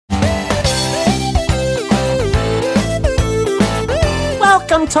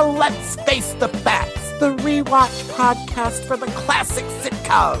Welcome to Let's Face the Facts, the rewatch podcast for the classic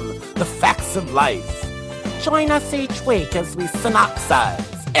sitcom, The Facts of Life. Join us each week as we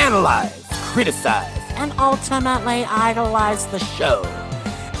synopsize, analyze, criticize, and ultimately idolize the show.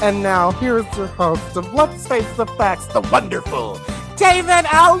 And now, here's your host of Let's Face the Facts, the wonderful David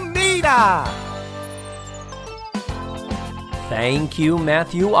Almeida! Thank you,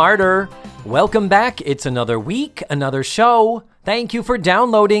 Matthew Arter. Welcome back. It's another week, another show. Thank you for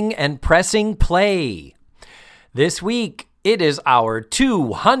downloading and pressing play. This week, it is our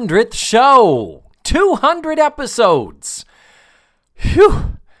 200th show. 200 episodes.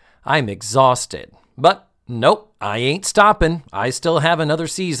 Phew, I'm exhausted. But nope, I ain't stopping. I still have another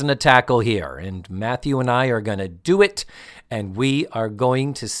season to tackle here. And Matthew and I are going to do it. And we are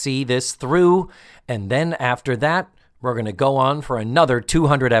going to see this through. And then after that, we're going to go on for another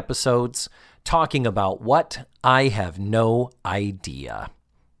 200 episodes talking about what I have no idea.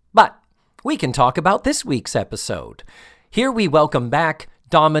 But we can talk about this week's episode. Here we welcome back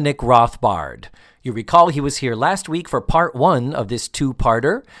Dominic Rothbard. You recall he was here last week for part one of this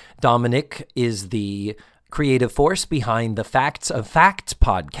two-parter. Dominic is the creative force behind the Facts of Fact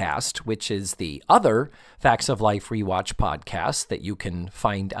podcast, which is the other Facts of Life rewatch podcast that you can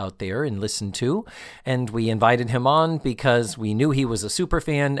find out there and listen to. And we invited him on because we knew he was a super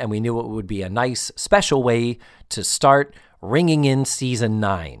fan and we knew it would be a nice special way to start ringing in season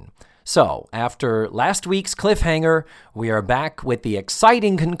 9. So, after last week's cliffhanger, we are back with the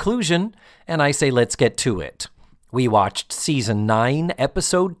exciting conclusion, and I say let's get to it. We watched season 9,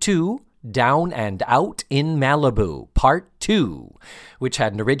 episode 2, Down and Out in Malibu, Part 2, which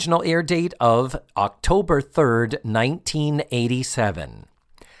had an original air date of October 3rd, 1987.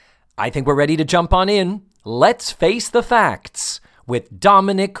 I think we're ready to jump on in. Let's face the facts with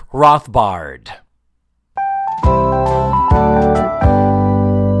Dominic Rothbard.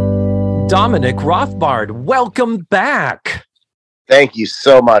 Dominic Rothbard, welcome back. Thank you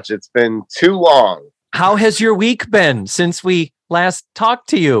so much. It's been too long. How has your week been since we last talked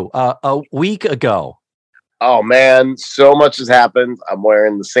to you a week ago? Oh, man, so much has happened. I'm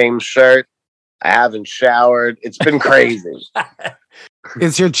wearing the same shirt. I haven't showered. It's been crazy.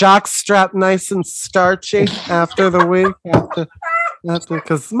 Is your jock strap nice and starchy after the week?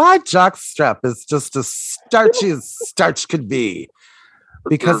 Because my jock strap is just as starchy as starch could be.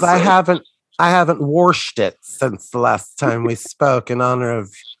 Because I haven't washed it since the last time we spoke in honor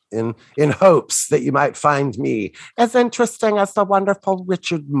of in hopes that you might find me as interesting as the wonderful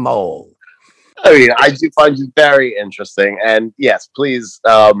Richard Mole. I mean, I do find you very interesting. And yes, please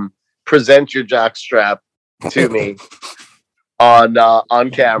present your jockstrap to me on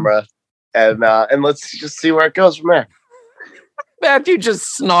camera, and let's just see where it goes from there. Matthew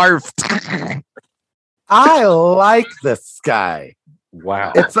just snarfed. I like this guy.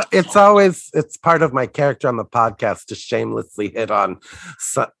 Wow. It's part of my character on the podcast to shamelessly hit on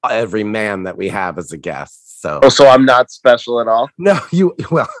every man that we have as a guest. So I'm not special at all. No,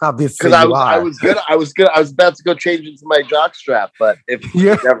 obviously because you are. I was about to go change into my jockstrap, but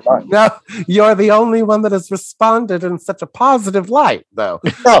never mind. No, you're the only one that has responded in such a positive light, though.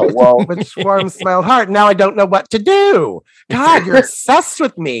 Oh well, which warms my heart. Now I don't know what to do. God, you're obsessed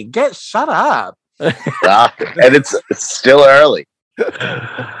with me. Shut up. And it's still early.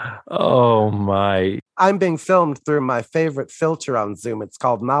 Oh my. I'm being filmed through my favorite filter on Zoom. It's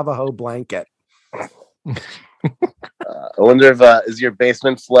called Navajo Blanket. I wonder if is your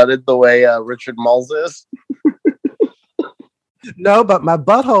basement flooded the way Richard Mole's is? No, but my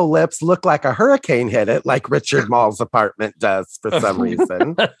butthole lips look like a hurricane hit it, like Richard Mole's apartment does for some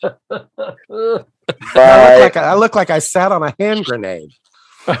reason. I look like I sat on a hand grenade.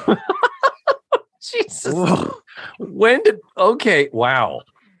 Jesus. Okay, wow.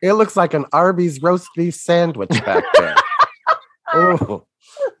 It looks like an Arby's roast beef sandwich back there. Oh.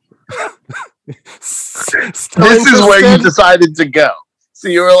 This is where you decided to go. So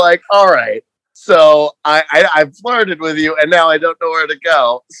you were like, all right, so I flirted with you and now I don't know where to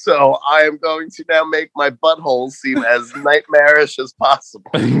go. So I am going to now make my butthole seem as nightmarish as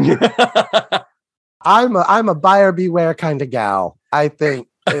possible. I'm a buyer beware kind of gal. I think,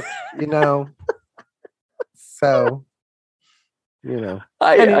 so,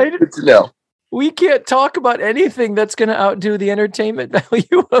 we can't talk about anything that's going to outdo the entertainment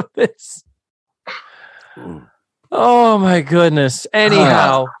value of this. Oh my goodness.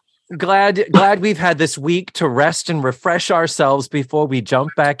 Anyhow, glad we've had this week to rest and refresh ourselves before we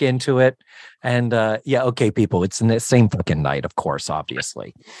jump back into it. And okay, people, it's in the same fucking night, of course,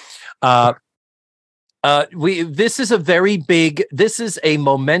 obviously. This is a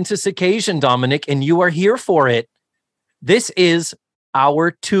momentous occasion, Dominic, and you are here for it. This is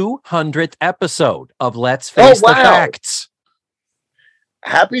our 200th episode of Let's Face the Facts.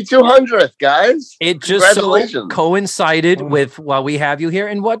 Happy 200th, guys. It just so coincided with while we have you here.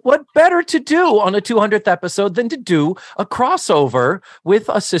 And what better to do on a 200th episode than to do a crossover with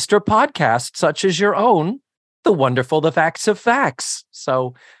a sister podcast such as your own, The Wonderful The Facts of Facts.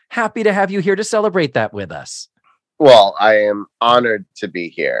 So happy to have you here to celebrate that with us. Well, I am honored to be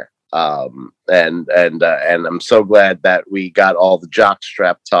here. And I'm so glad that we got all the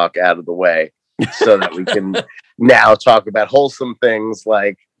jockstrap talk out of the way so that we can now talk about wholesome things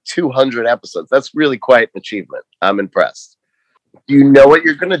like 200 episodes. That's really quite an achievement. I'm impressed. Do you know what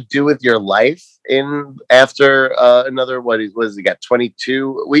you're going to do with your life after another, what is it got,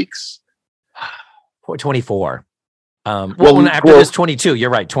 22 weeks? 24. After this, 22. You're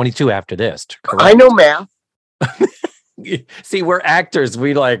right. 22 after this. Correct. I know math. See, we're actors.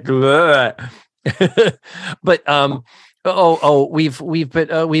 We like, but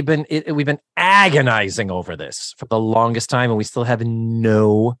we've been agonizing over this for the longest time, and we still have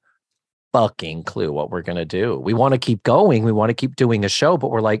no fucking clue what we're gonna do. We want to keep going. We want to keep doing a show, but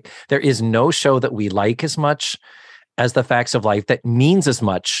we're like, there is no show that we like as much as The Facts of Life that means as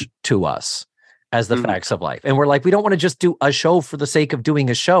much to us as The Facts of Life. And we're like, we don't want to just do a show for the sake of doing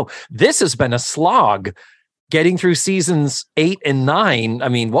a show. This has been a slog. Getting through seasons 8 and 9, I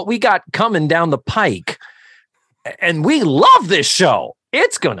mean, what we got coming down the pike, and we love this show.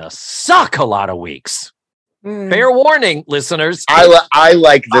 It's gonna suck a lot of weeks. Fair warning, listeners. I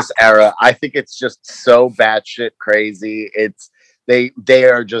like this era. I think it's just so batshit crazy. They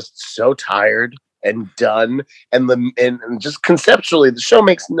are just so tired and done, and just conceptually, the show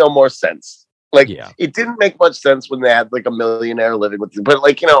makes no more sense. It didn't make much sense when they had like a millionaire living with you, but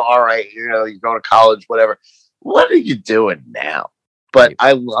all right, you go to college, whatever. What are you doing now? But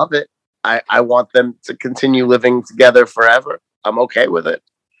I love it. I want them to continue living together forever. I'm okay with it.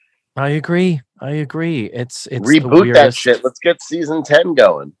 I agree. It's reboot that shit. Let's get season 10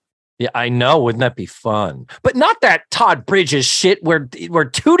 going. Yeah, I know. Wouldn't that be fun? But not that Todd Bridges shit where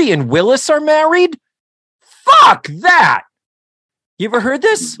Tootie and Willis are married. Fuck that. You ever heard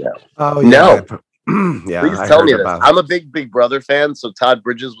this? No. Oh yeah. No. Yeah. Please tell me this. I'm a big Big Brother fan, so Todd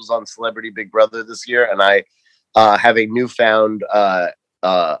Bridges was on Celebrity Big Brother this year, and I have a newfound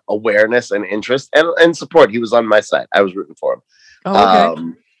awareness and interest and support. He was on my side. I was rooting for him. Oh, okay.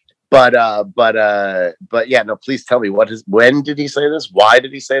 But yeah, no, please tell me when did he say this? Why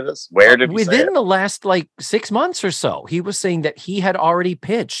did he say this? Where did he say it? Within the last 6 months or so, he was saying that he had already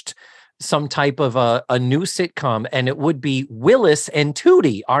pitched some type of a new sitcom, and it would be Willis and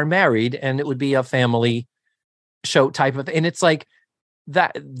Tootie are married, and it would be a family show type of, and it's like,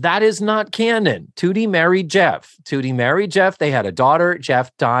 that is not canon. Tootie married Jeff. They had a daughter.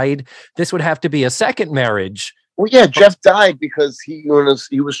 Jeff died. This would have to be a second marriage. Well, yeah, Jeff died because he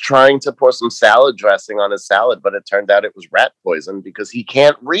was trying to pour some salad dressing on his salad, but it turned out it was rat poison because he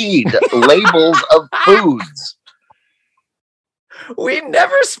can't read labels of foods. We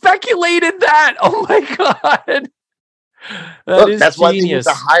never speculated that. Oh my God. That's why they need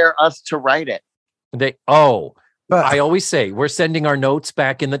to hire us to write it. I always say we're sending our notes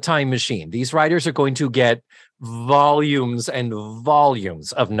back in the time machine. These writers are going to get volumes and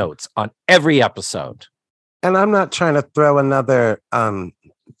volumes of notes on every episode. And I'm not trying to throw another 10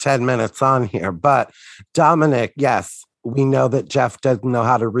 minutes on here, but Dominic, yes, we know that Jeff doesn't know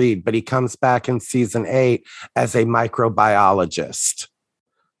how to read, but he comes back in season 8 as a microbiologist.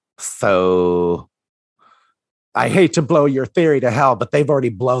 So I hate to blow your theory to hell, but they've already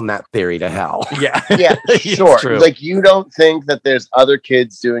blown that theory to hell. Yeah, sure. Like, you don't think that there's other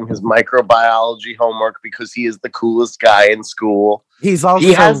kids doing his microbiology homework because he is the coolest guy in school. He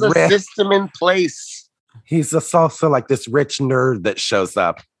has a system in place. He's also like this rich nerd that shows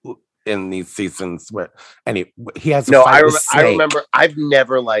up in these seasons he has I remember I've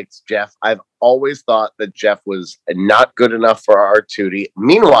never liked Jeff. I've always thought that Jeff was not good enough for our Tootie.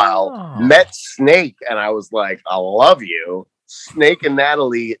 Meanwhile, met Snake and I was like, I love you. Snake and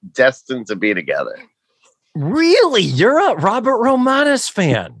Natalie destined to be together. Really? You're a Robert Romanus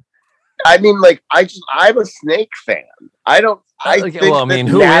fan? I mean, like, I'm a Snake fan. Who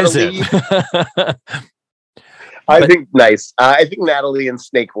Natalie, is it? I think Natalie and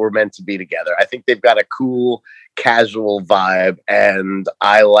Snake were meant to be together. I think they've got a cool, casual vibe, and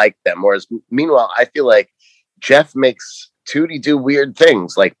I like them. Whereas, meanwhile, I feel like Jeff makes Tootie do weird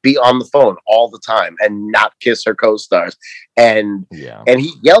things, like be on the phone all the time and not kiss her co-stars. And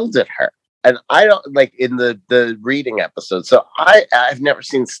he yelled at her. And I don't like in the reading episode. So I've never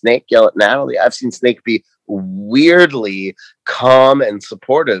seen Snake yell at Natalie. I've seen Snake be weirdly calm and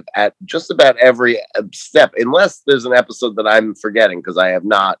supportive at just about every step, unless there's an episode that I'm forgetting because I have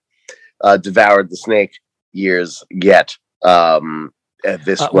not devoured the snake years yet.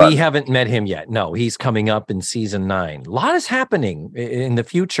 We haven't met him yet. No, he's coming up in season 9. A lot is happening in the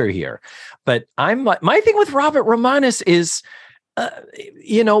future here. But my thing with Robert Romanus is,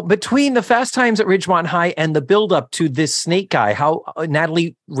 between the Fast Times at Ridgemont High and the buildup to this snake guy, how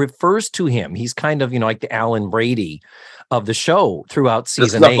Natalie refers to him. He's kind of, like the Alan Brady of the show throughout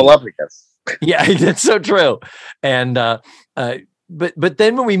season 8. Yeah, that's so true. And, But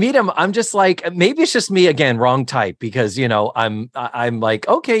then when we meet him, I'm just like, maybe it's just me again, wrong type, because I'm like,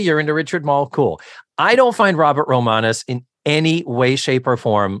 okay, you're into Richard Mall, cool. I don't find Robert Romanus in any way, shape, or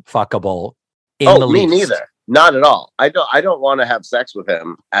form fuckable. Me neither. Not at all. I don't want to have sex with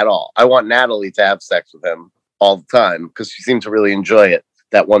him at all. I want Natalie to have sex with him all the time because she seemed to really enjoy it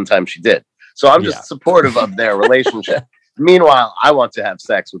that one time she did. So I'm just supportive of their relationship. Meanwhile, I want to have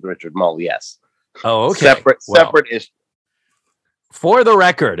sex with Richard Mall. Yes. Oh, okay. Separate issue. For the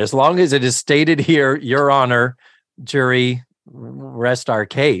record, as long as it is stated here, Your Honor, jury, rest our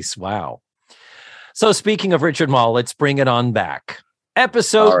case. Wow. So speaking of Richard Mall, let's bring it on back.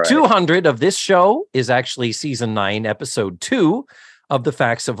 Episode 200 of this show is actually season 9, episode 2 of The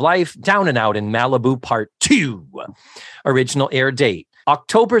Facts of Life, Down and Out in Malibu, part 2. Original air date,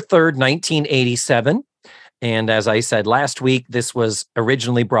 October 3rd, 1987. And as I said last week, this was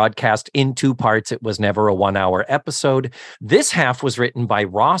originally broadcast in 2 parts. It was never a 1-hour episode. This half was written by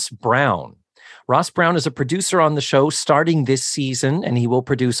Ross Brown. Ross Brown is a producer on the show starting this season, and he will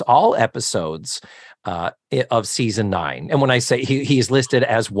produce all episodes of season 9. And when I say he's listed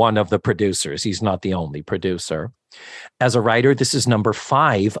as one of the producers, he's not the only producer. As a writer, this is number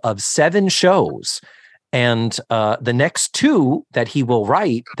 5 of 7 shows. And the next 2 that he will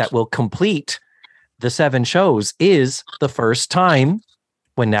write that will complete the 7 shows is The First Time,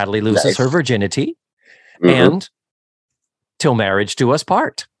 when Natalie loses her virginity, and Till Marriage Do Us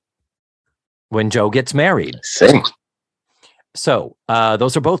Part, when Joe gets married. Same. So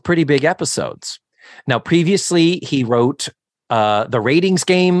those are both pretty big episodes. Now, previously, he wrote The Ratings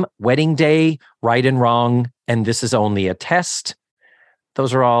Game, Wedding Day, Right and Wrong, and This Is Only a Test.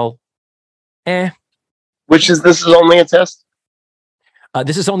 Those are all This is only a test?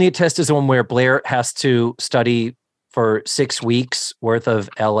 This Is Only a Test is the one where Blair has to study for 6 weeks worth of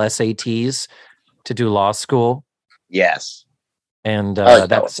LSATs to do law school. Yes. And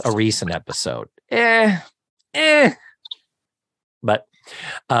that's a recent episode. But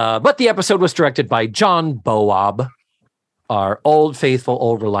the episode was directed by John Boab, our old faithful,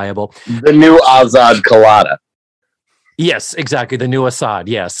 old reliable. The new Azad Kalata. Yes, exactly. The new Assad.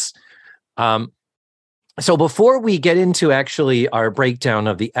 Yes. So before we get into actually our breakdown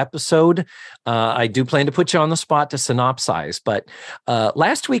of the episode, I do plan to put you on the spot to synopsize. But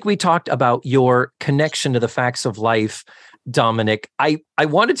last week we talked about your connection to The Facts of Life, Dominic. I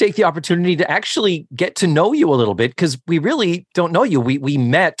want to take the opportunity to actually get to know you a little bit because we really don't know you. We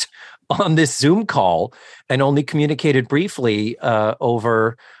met on this Zoom call and only communicated briefly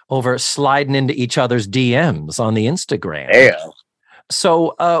over sliding into each other's DMs on the Instagram. Yeah.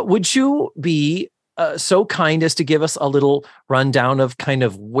 So would you be so kind as to give us a little rundown of kind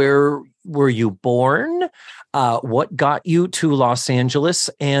of where were you born? What got you to Los Angeles?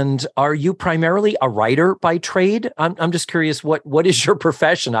 And are you primarily a writer by trade? I'm just curious, what is your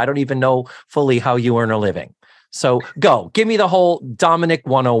profession? I don't even know fully how you earn a living. So give me the whole Dominic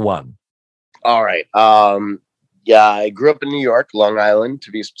 101. All right. Yeah, I grew up in New York, Long Island,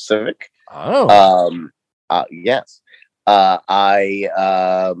 to be specific. Oh. Yes.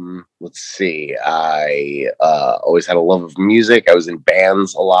 Let's see. I always had a love of music. I was in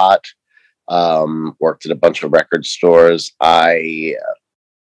bands a lot. Worked at a bunch of record stores. I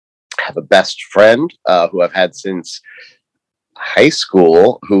have a best friend who I've had since high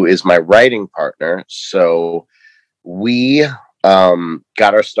school, who is my writing partner. So we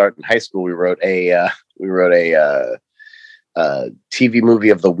got our start in high school. We wrote a TV movie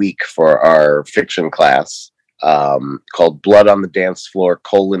of the week for our fiction class. Called Blood on the Dance Floor,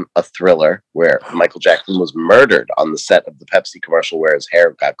 a Thriller, where Michael Jackson was murdered on the set of the Pepsi commercial where his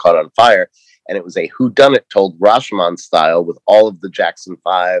hair got caught on fire. And it was a whodunit told Rashomon style with all of the Jackson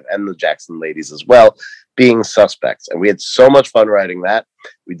 5 and the Jackson ladies as well being suspects. And we had so much fun writing that.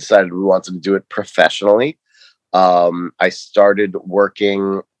 We decided we wanted to do it professionally. I started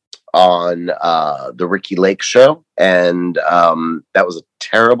working on the Ricky Lake show, and that was a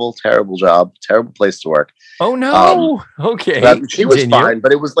terrible job, terrible place to work. Oh no. Okay. She was fine,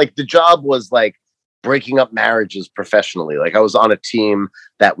 but it was like the job was like breaking up marriages professionally. Like I was on a team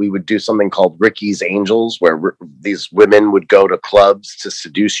that we would do something called Ricky's Angels, where these women would go to clubs to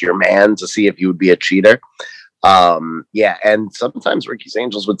seduce your man to see if you would be a cheater. And sometimes Ricky's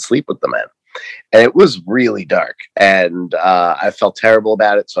Angels would sleep with the men. And it was really dark. And I felt terrible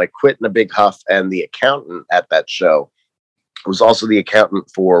about it. So I quit in a big huff. And the accountant at that show was also the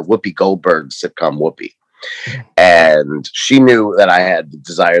accountant for Whoopi Goldberg's sitcom Whoopi. And she knew that I had the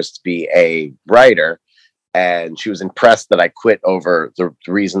desires to be a writer, and she was impressed that I quit over the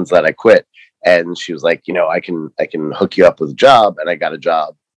reasons that I quit. And she was like, I can hook you up with a job. And I got a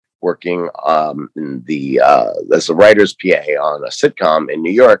job working in as a writer's PA on a sitcom in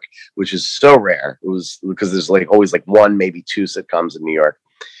New York, which is so rare. It was because there's always one, maybe two sitcoms in New York.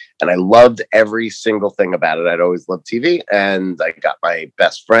 And I loved every single thing about it. I'd always loved TV, and I got my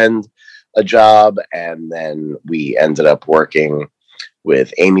best friend a job, and then we ended up working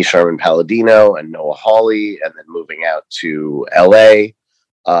with Amy Sherman Palladino and Noah Hawley, and then moving out to LA,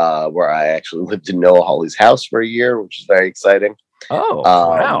 where I actually lived in Noah Hawley's house for a year, which is very exciting. Oh,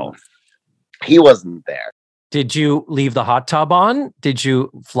 wow. He wasn't there. Did you leave the hot tub on? Did you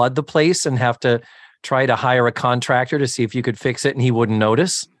flood the place and have to try to hire a contractor to see if you could fix it and he wouldn't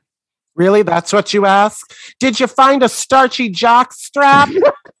notice? Really? That's what you ask? Did you find a starchy jock strap?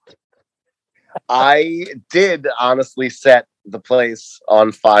 I did honestly set the place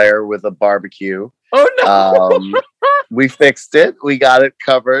on fire with a barbecue. Oh, no. We fixed it. We got it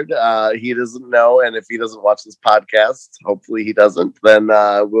covered. He doesn't know. And if he doesn't watch this podcast, hopefully he doesn't, then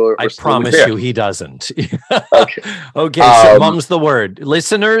I promise you he doesn't. Okay. Okay. So mum's the word.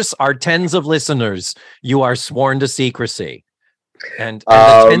 Listeners, our tens of listeners, you are sworn to secrecy. And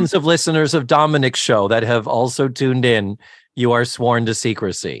the tens of listeners of Dominic's show that have also tuned in, you are sworn to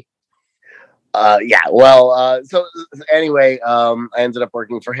secrecy. So anyway, I ended up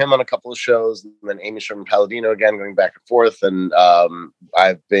working for him on a couple of shows, and then Amy Sherman Palladino again, going back and forth. And I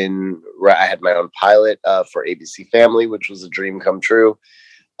had my own pilot for ABC Family, which was a dream come true.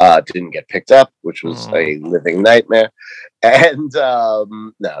 Didn't get picked up, which was a living nightmare. And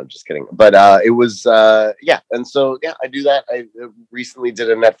no, I'm just kidding. But it was, And so, I do that. I recently did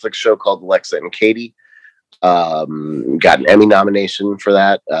a Netflix show called Alexa and Katie. Got an Emmy nomination for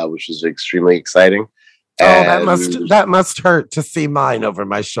that, which was extremely exciting. And that must hurt to see mine over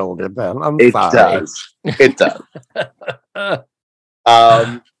my shoulder, Ben. It sorry. It does.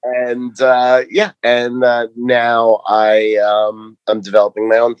 Now I'm developing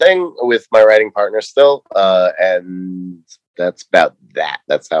my own thing with my writing partner still, and that's about that.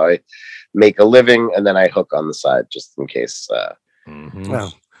 That's how I make a living, and then I hook on the side just in case.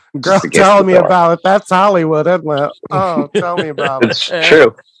 Well, girl, tell me about it. That's Hollywood, isn't it? Oh, tell me about it. It's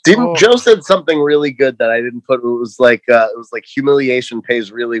true. Joe said something really good that I didn't put? It was like humiliation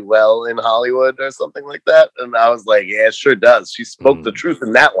pays really well in Hollywood or something like that. And I was like, yeah, it sure does. She spoke the truth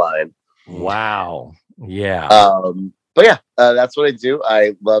in that line. Wow. Yeah. That's what I do.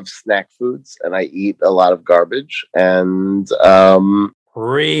 I love snack foods, and I eat a lot of garbage. And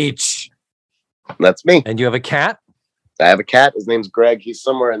Reach. That's me. And you have a cat? I have a cat. His name's Greg. He's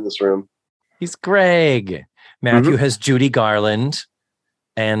somewhere in this room. He's Greg. Matthew has Judy Garland.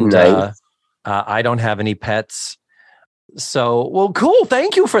 And nice. I don't have any pets. So, well, cool.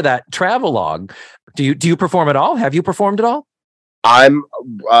 Thank you for that travelogue. Do you perform at all? Have you performed at all? I'm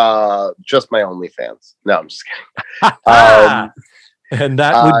just my OnlyFans. No, I'm just kidding. And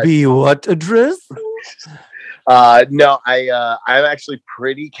that would be what address? No, I'm actually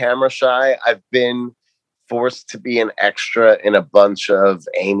pretty camera shy. I've been forced to be an extra in a bunch of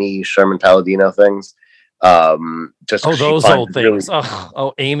Amy Sherman Palladino things. Just those old things.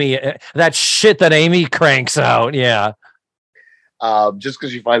 Really... Amy, that shit that Amy cranks out. Yeah. Just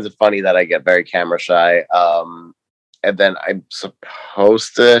because she finds it funny that I get very camera shy. And then I'm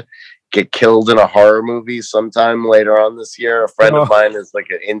supposed to get killed in a horror movie sometime later on this year. A friend of mine is like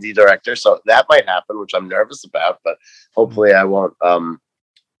an indie director, so that might happen, which I'm nervous about, but hopefully I won't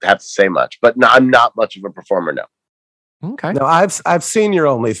have to say much. But no, I'm not much of a performer, no. Okay. No, I've seen your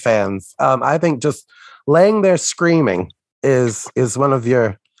OnlyFans. I think just laying there screaming is one of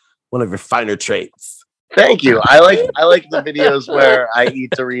your finer traits. Thank you. I like the videos where I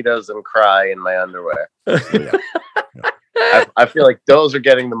eat Doritos and cry in my underwear. Yeah. I feel like those are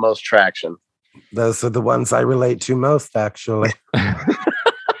getting the most traction. Those are the ones I relate to most, actually.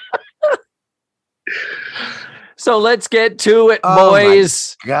 So let's get to it,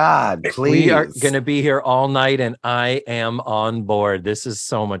 boys. My God, please. We are going to be here all night, and I am on board. This is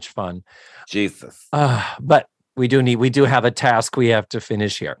so much fun. Jesus. But we do have a task we have to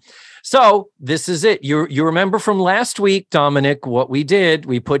finish here. So this is it. You remember from last week, Dominic, what we did?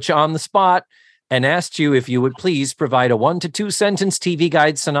 We put you on the spot, and asked you if you would please provide a 1 to 2 sentence TV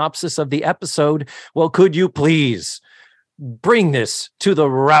Guide synopsis of the episode. Well, could you please bring this to the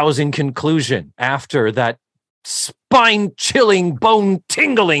rousing conclusion after that spine-chilling,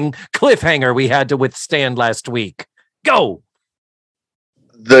 bone-tingling cliffhanger we had to withstand last week? Go!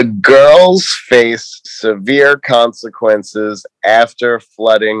 The girls face severe consequences after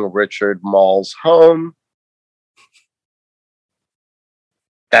flooding Richard Mall's home.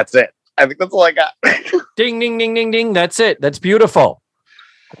 That's it. I think that's all I got. Ding, ding, ding, ding, ding. That's it. That's beautiful.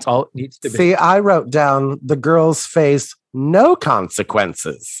 That's all it needs to be. See, I wrote down the girls face no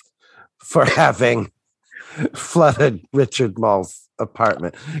consequences for having flooded Richard Mall's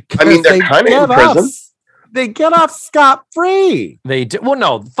apartment. I mean, they're kind of in prison. They get off scot-free. They do. Well,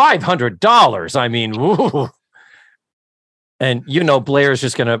 no, $500. I mean, woo. And Blair's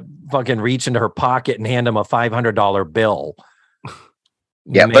just gonna fucking reach into her pocket and hand him a $500 bill.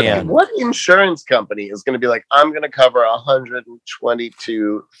 Yeah, Man. But what insurance company is going to be like, I'm going to cover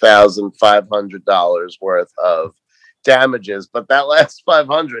 $122,500 worth of damages, but that last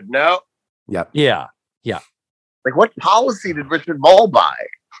 $500, no? Yep. Yeah. Like, what policy did Richard Mall buy?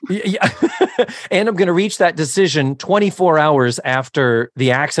 Yeah. And I'm going to reach that decision 24 hours after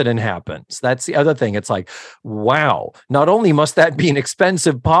the accident happens. That's the other thing. It's like, wow, not only must that be an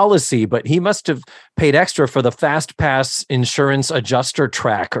expensive policy, but he must have paid extra for the Fast Pass insurance adjuster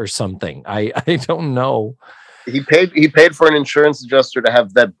track or something. I don't know. He paid for an insurance adjuster to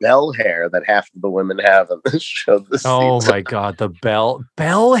have that bell hair that half of the women have on this show. Oh my God, the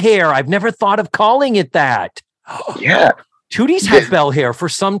bell hair. I've never thought of calling it that. Yeah. Tootie's had bell hair for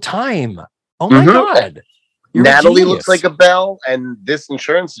some time. Oh my God. You're Natalie looks like a bell, and this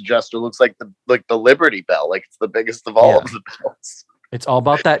insurance adjuster looks like the Liberty Bell. Like, it's the biggest of all of the bells. It's all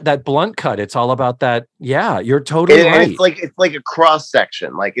about that blunt cut. It's all about that. Yeah, you're totally right. It's like a cross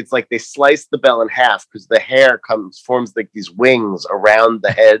section. Like, it's like they slice the bell in half because the hair forms like these wings around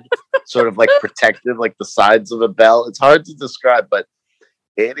the head, sort of like protective, like the sides of a bell. It's hard to describe, but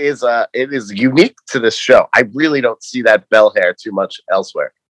it is unique to this show. I really don't see that bell hair too much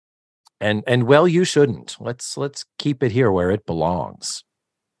elsewhere. And well, you shouldn't. Let's keep it here where it belongs.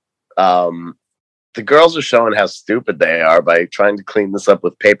 The girls are showing how stupid they are by trying to clean this up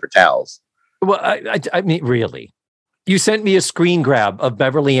with paper towels. Well, I mean, really, you sent me a screen grab of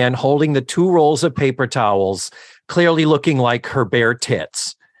Beverly Ann holding the 2 rolls of paper towels, clearly looking like her bare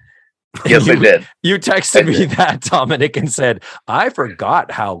tits. Yes, I did. You texted me that, Dominic, and said, I forgot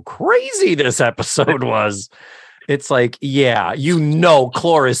how crazy this episode was. It's like, yeah,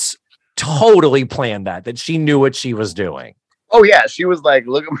 Cloris totally planned that she knew what she was doing. Oh, yeah. She was like,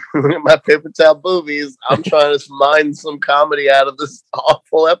 look at my paper towel boobies. I'm trying to mine some comedy out of this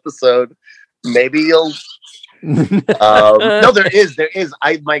awful episode. Maybe you'll... No, there is.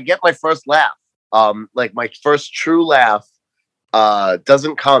 I might get my first laugh. Like, my first true laugh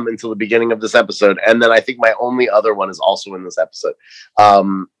doesn't come until the beginning of this episode, and then I think my only other one is also in this episode.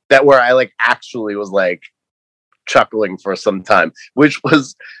 That where I like actually was like chuckling for some time, which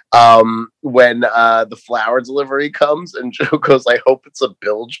was when the flower delivery comes and Joe goes, I hope it's a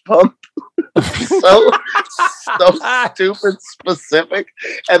bilge pump. so stupid specific.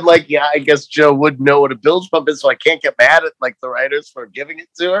 And like, yeah, I guess Joe would know what a bilge pump is, so I can't get mad at like the writers for giving it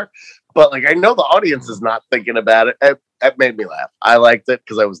to her. But like, I know the audience is not thinking about it. That made me laugh. I liked it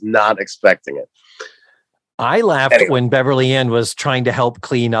because I was not expecting it. I laughed when Beverly Ann was trying to help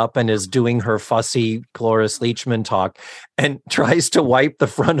clean up and is doing her fussy Cloris Leachman talk and tries to wipe the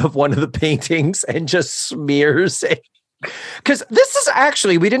front of one of the paintings and just smears it. Because this is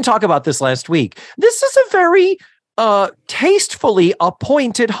actually, we didn't talk about this last week. This is a very tastefully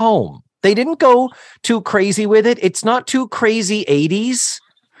appointed home. They didn't go too crazy with it. It's not too crazy 80s.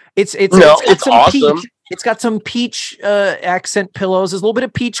 It's awesome. Peach. It's got some peach accent pillows. There's a little bit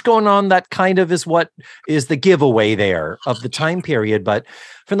of peach going on. That kind of is what is the giveaway there of the time period. But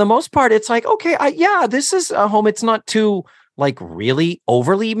for the most part, it's like, okay, this is a home. It's not too like really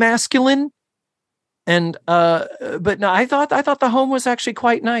overly masculine. And but no, I thought the home was actually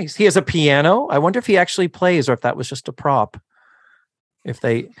quite nice. He has a piano. I wonder if he actually plays or if that was just a prop. If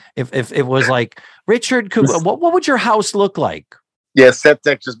it was like Richard, what would your house look like? Yeah,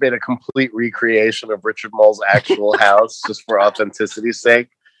 Septec just made a complete recreation of Richard Mall's actual house just for authenticity's sake.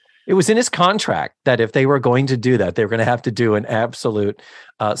 It was in his contract that if they were going to do that, they were going to have to do an absolute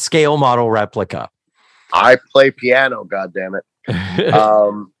scale model replica. I play piano, goddammit.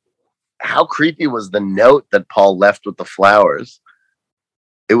 How creepy was the note that Paul left with the flowers?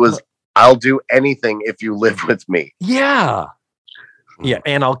 It was, I'll do anything if you live with me. Yeah. Yeah,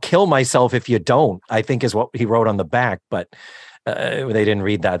 and I'll kill myself if you don't, I think is what he wrote on the back. But They didn't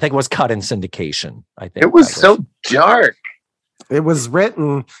read that. I think it was cut in syndication. I think it was so dark. It was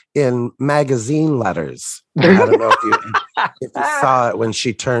written in magazine letters. I don't know if you saw it when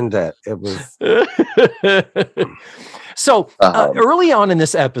she turned it. It was. So early on in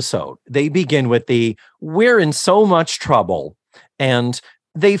this episode, they begin with we're in so much trouble. And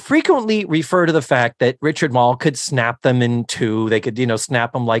they frequently refer to the fact that Richard Mall could snap them in two. They could,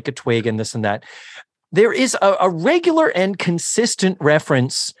 snap them like a twig and this and that. There is a regular and consistent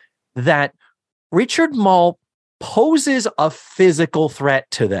reference that Richard Mall poses a physical threat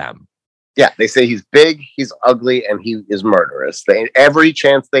to them. Yeah, they say he's big, he's ugly, and he is murderous. Every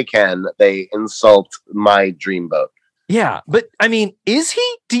chance they can, they insult my dreamboat. Yeah, but I mean, is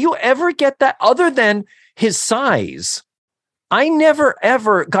he? Do you ever get that other than his size? I never,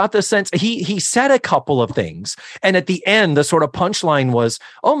 ever got the sense he said a couple of things. And at the end, the sort of punchline was,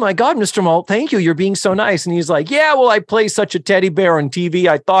 oh my God, Mr. Malt, thank you. You're being so nice. And he's like, yeah, well, I play such a teddy bear on TV.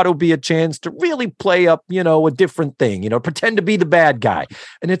 I thought it would be a chance to really play up, a different thing, pretend to be the bad guy.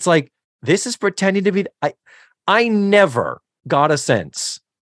 And it's like, this is pretending to be. I never got a sense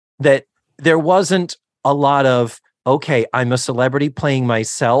that there wasn't a lot of, okay, I'm a celebrity playing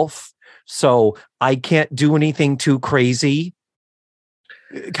myself, so I can't do anything too crazy.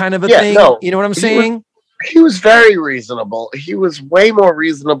 Kind of a thing. No, you know what I'm saying? He was very reasonable. He was way more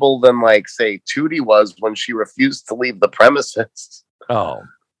reasonable than, like, say, Tootie was when she refused to leave the premises. Oh.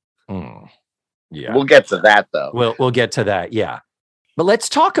 Yeah. We'll get to that, though. We'll get to that, yeah. But let's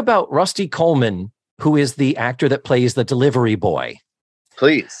talk about Rusty Coleman, who is the actor that plays the delivery boy.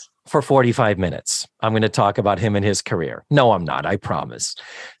 Please. For 45 minutes. I'm going to talk about him and his career. No, I'm not. I promise.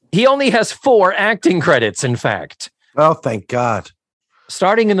 He only has 4 acting credits, in fact. Oh, thank God.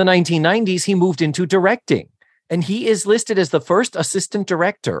 Starting in the 1990s, he moved into directing, and he is listed as the first assistant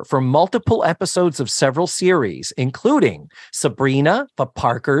director for multiple episodes of several series, including Sabrina, The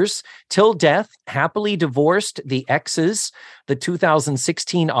Parkers, Till Death, Happily Divorced, The Exes, the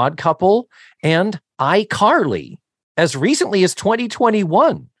 2016 Odd Couple, and iCarly, as recently as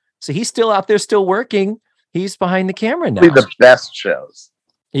 2021. So he's still out there, still working. He's behind the camera now. The best shows.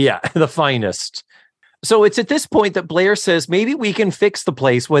 Yeah, the finest. So it's at this point that Blair says, maybe we can fix the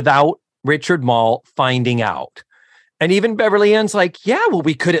place without Richard Mall finding out. And even Beverly Ann's like, yeah, well,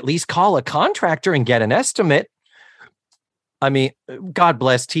 we could at least call a contractor and get an estimate. I mean, God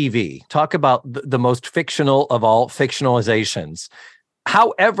bless TV. Talk about the most fictional of all fictionalizations.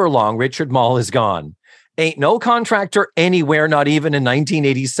 However long Richard Mall is gone, ain't no contractor anywhere, not even in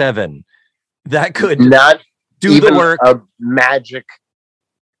 1987, that could not do the work. A magic,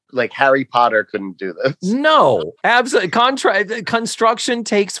 like Harry Potter couldn't do this. No, absolutely. Construction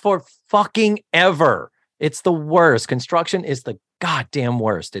takes for fucking ever. It's the worst. Construction is the goddamn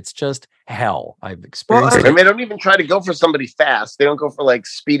worst. It's just hell. I've experienced it. And they don't even try to go for somebody fast. They don't go for like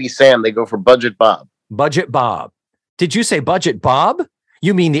Speedy Sam. They go for Budget Bob. Budget Bob. Did you say Budget Bob?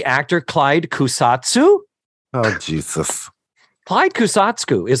 You mean the actor Clyde Kusatsu? Oh, Jesus. Clyde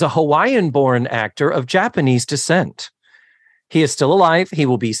Kusatsu is a Hawaiian-born actor of Japanese descent. He is still alive. He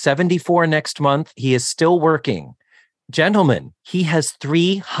will be 74 next month. He is still working. Gentlemen, he has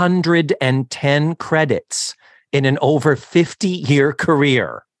 310 credits in an over 50-year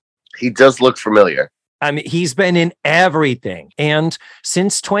career. He does look familiar. I mean, he's been in everything. And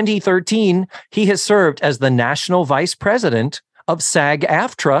since 2013, he has served as the national vice president of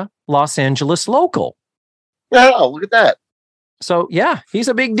SAG-AFTRA Los Angeles Local. Oh, look at that. So, yeah, he's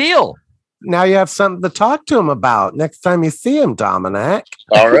a big deal. Now you have something to talk to him about next time you see him, Dominic.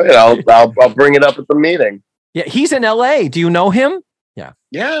 All right, I'll bring it up at the meeting. Yeah, he's in LA. Do you know him?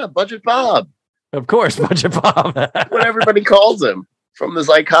 Yeah, Budget Bob. Of course, Budget Bob. What everybody calls him from this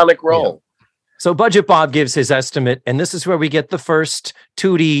iconic role. Yeah. So Budget Bob gives his estimate, and this is where we get the first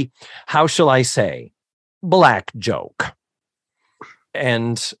Tootie, how shall I say, black joke.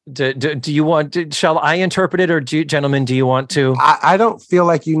 And do you want to, shall I interpret it, or gentlemen, do you want to? I don't feel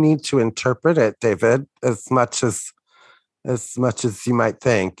like you need to interpret it, David, as much as you might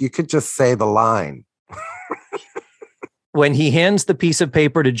think. You could just say the line. When he hands the piece of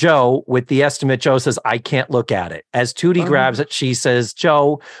paper to Joe with the estimate, Joe says, I can't look at it. As Tootie grabs it, she says,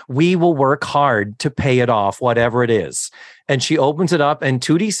 Joe, we will work hard to pay it off, whatever it is. And she opens it up, and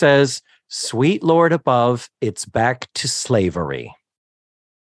Tootie says, sweet Lord above, it's back to slavery.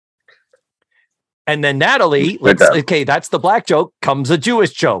 And then Natalie, okay, that's the black joke, comes a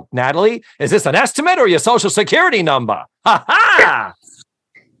Jewish joke. Natalie, is this an estimate or your social security number? Ha ha!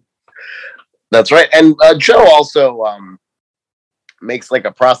 That's right. And Joe also makes like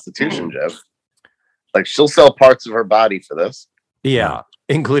a prostitution joke. Like she'll sell parts of her body for this. Yeah.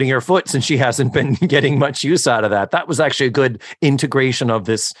 including her foot, since she hasn't been getting much use out of that. That was actually a good integration of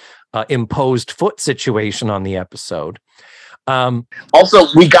this imposed foot situation on the episode. Also,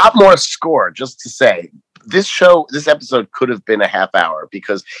 we got more score, just to say. This episode could have been a half hour,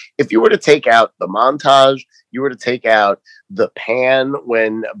 because if you were to take out the montage, you were to take out the pan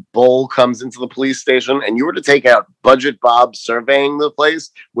when Bull comes into the police station, and you were to take out Budget Bob surveying the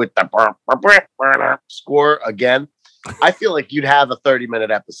place with the score again, I feel like you'd have a 30-minute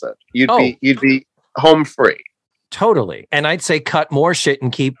episode. You'd be home free. Totally. And I'd say cut more shit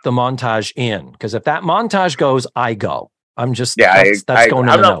and keep the montage in, because if that montage goes, I go. I'm just that's going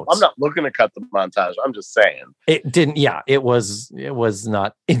in the notes. I'm not looking to cut the montage. I'm just saying it didn't. Yeah, it was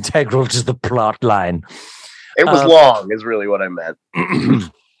not integral to the plot line. It was long, is really what I meant.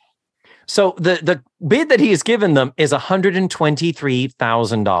 So the bid that he has given them is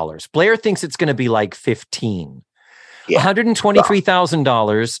 $123,000. Blair thinks it's going to be like 15. Yeah.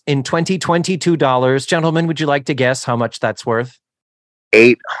 $123,000 in 2022 dollars. Gentlemen, would you like to guess how much that's worth?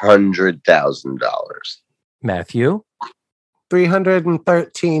 $800,000. Matthew?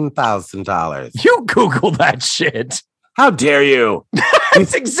 $313,000. You Google that shit. How dare you?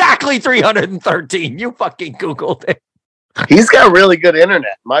 It's exactly 313. You fucking Googled it. He's got really good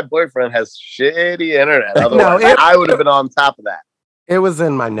internet. My boyfriend has shitty internet. Otherwise, I would have been on top of that. It was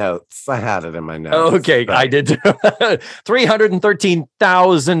in my notes. I had it in my notes. Okay, but I did.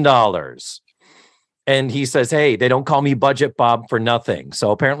 $313,000. And he says, hey, they don't call me Budget Bob for nothing.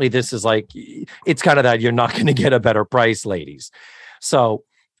 So apparently this is like, it's kind of that you're not going to get a better price, ladies. So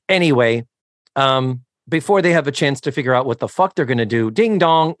anyway, before they have a chance to figure out what the fuck they're going to do, ding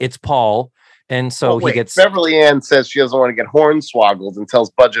dong, it's Paul. And so he gets... Beverly Ann says she doesn't want to get hornswoggled and tells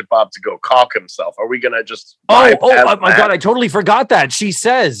Budget Bob to go caulk himself. Are we going to just... Oh my God, I totally forgot that. She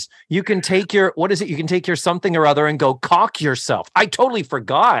says you can take your... What is it? You can take your something or other and go caulk yourself. I totally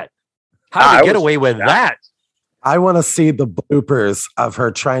forgot. How did you get away with that? I want to see the bloopers of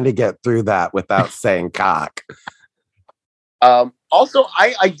her trying to get through that without saying cock. Also,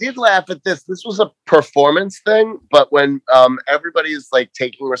 I did laugh at this. This was a performance thing, but when everybody's like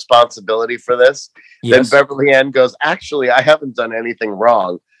taking responsibility for this, then Beverly Ann goes, actually, I haven't done anything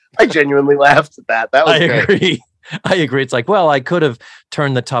wrong. I genuinely laughed at that. That was great. I agree. It's like, well, I could have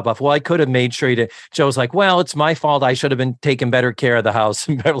turned the tub off. Well, I could have made sure you did. Joe's like, well, it's my fault. I should have been taking better care of the house.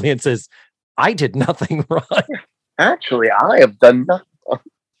 And Beverly Ann says, I did nothing wrong. Actually, I have done nothing.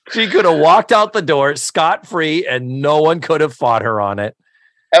 She could have walked out the door scot-free and no one could have fought her on it.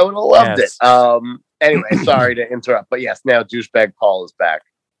 I would have loved it. Anyway, sorry to interrupt, but yes, now douchebag Paul is back.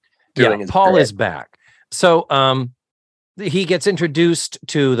 Paul is back. So he gets introduced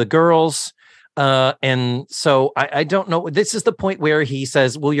to the girls. And so I don't know. This is the point where he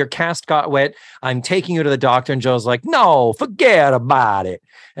says, well, your cast got wet. I'm taking you to the doctor. And Joe's like, no, forget about it.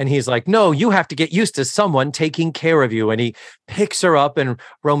 And he's like, no, you have to get used to someone taking care of you. And he picks her up and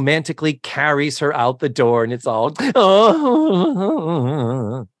romantically carries her out the door. And it's all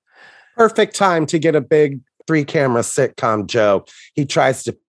perfect time to get a big 3-camera sitcom, Joe. He tries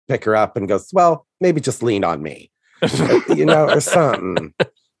to pick her up and goes, well, maybe just lean on me, or something.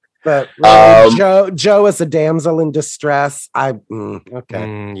 But Joe is a damsel in distress. Yeah,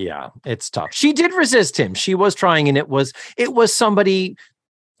 it's tough. She did resist him. She was trying, and it was somebody.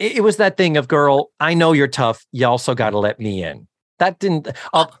 It was that thing of, girl, I know you're tough. You also got to let me in. That didn't.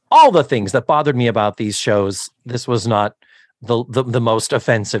 Of all the things that bothered me about these shows, this was not the most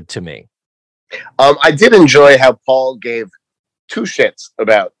offensive to me. I did enjoy how Paul gave 2 shits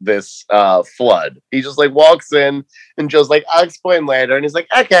about this flood. He just like walks in and Joe's like, I'll explain later. And he's like,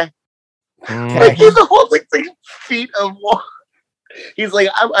 okay. Like, he's a whole like feet of water. He's like,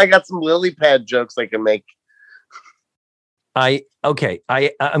 I got some lily pad jokes I can make. I'm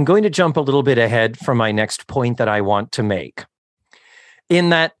going to jump a little bit ahead from my next point that I want to make.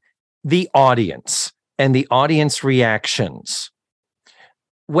 In that the audience and the audience reactions,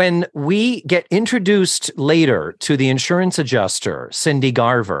 when we get introduced later to the insurance adjuster, Cindy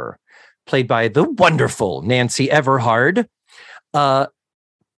Garver, played by the wonderful Nancy Everhard,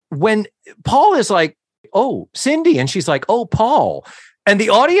 when Paul is like, oh, Cindy, and she's like, oh, Paul, and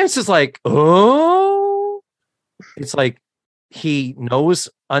the audience is like, oh, it's like he knows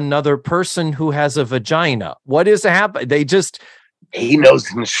another person who has a vagina. What is happening? He knows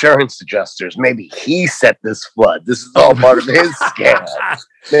insurance adjusters. Maybe he set this flood. This is all part of his scam.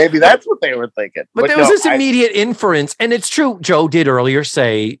 Maybe that's what they were thinking. But there was this immediate inference. And it's true. Joe did earlier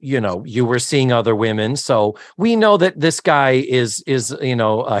say, you were seeing other women. So we know that this guy is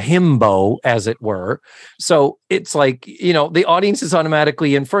a himbo, as it were. So it's like, the audience is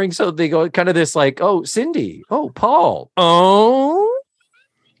automatically inferring. So they go kind of this like, oh, Cindy. Oh, Paul. Oh.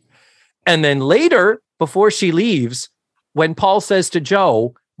 And then later, before she leaves, when Paul says to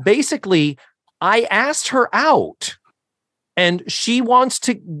Joe, basically, I asked her out and she wants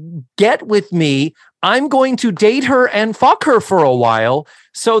to get with me. I'm going to date her and fuck her for a while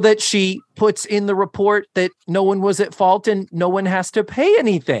so that she puts in the report that no one was at fault and no one has to pay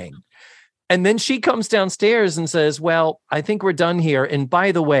anything. And then she comes downstairs and says, well, I think we're done here. And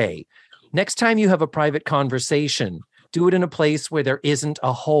by the way, next time you have a private conversation, do it in a place where there isn't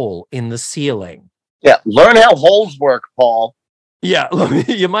a hole in the ceiling. Yeah, learn how holes work, Paul. Yeah,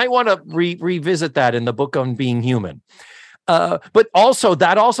 you might want to revisit that in the book on being human. But also,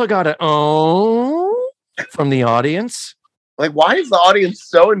 that also got a from the audience. Like, why is the audience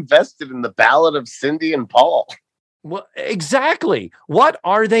so invested in the Ballad of Cindy and Paul? Well, exactly. What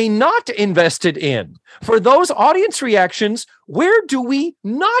are they not invested in? For those audience reactions, where do we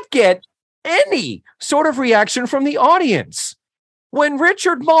not get any sort of reaction from the audience? When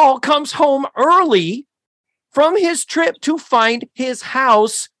Richard Mall comes home early from his trip to find his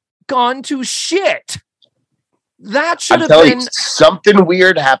house gone to shit. That should have been something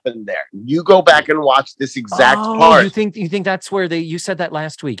weird happened there. You go back and watch this exact part. You think that's where you said that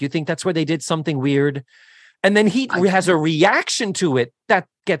last week. You think that's where they did something weird? And then he has a reaction to it that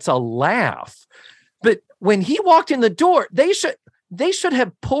gets a laugh. But when he walked in the door, they should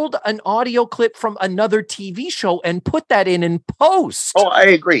have pulled an audio clip from another TV show and put that in post. Oh, I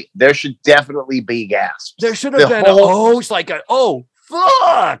agree. There should definitely be gasps. There should have been fuck.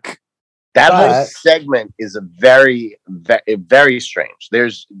 That whole segment is a very, very, very strange.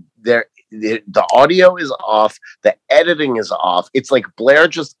 The audio is off. The editing is off. It's like Blair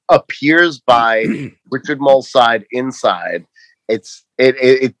just appears by Richard Moll's side inside. It's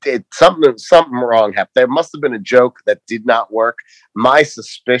something wrong happened. There must have been a joke that did not work. My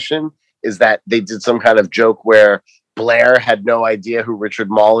suspicion is that they did some kind of joke where Blair had no idea who Richard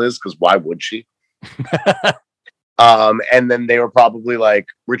Moll is, because why would she? And then they were probably like,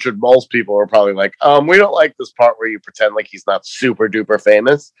 Richard Moll's people were probably like, we don't like this part where you pretend like he's not super duper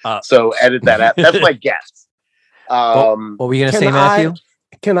famous. So edit that out. That's my guess. What were you going to say, Matthew?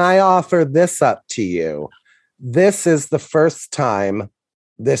 Can I offer this up to you? This is the first time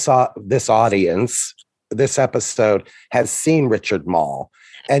this audience, this episode, has seen Richard Mall.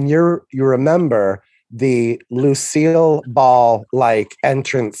 And you remember the Lucille Ball like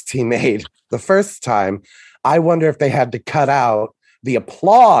entrance he made the first time. I wonder if they had to cut out the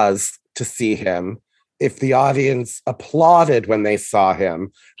applause to see him, if the audience applauded when they saw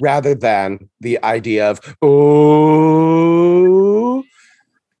him, rather than the idea of, ooh.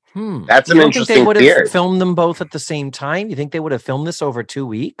 That's an interesting think they would theory. have filmed them both at the same time? You think they would have filmed this over 2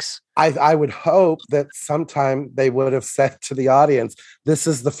 weeks? I would hope that sometime they would have said to the audience, this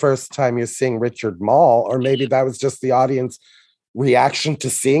is the first time you're seeing Richard Mall, or maybe that was just the audience reaction to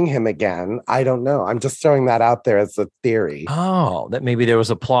seeing him again. I don't know. I'm just throwing that out there as a theory. Oh, that maybe there was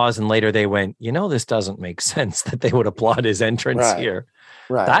applause and later they went, this doesn't make sense that they would applaud his entrance here.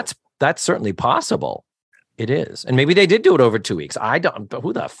 Right. That's certainly possible. It is. And maybe they did do it over 2 weeks. I don't, but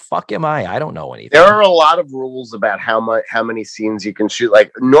who the fuck am I? I don't know anything. There are a lot of rules about how many scenes you can shoot.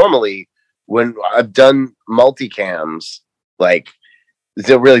 Like normally when I've done multicams, like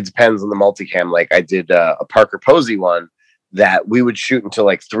it really depends on the multicam. Like I did a Parker Posey one that we would shoot until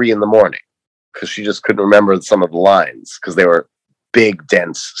like 3 a.m. because she just couldn't remember some of the lines because they were big,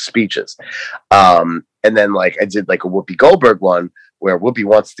 dense speeches. And then like I did like a Whoopi Goldberg one where Whoopi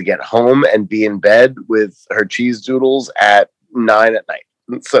wants to get home and be in bed with her cheese doodles at 9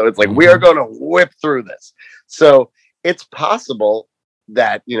 p.m. So it's like, we are going to whip through this. So it's possible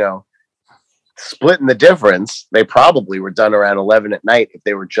that, splitting the difference, they probably were done around 11 p.m. if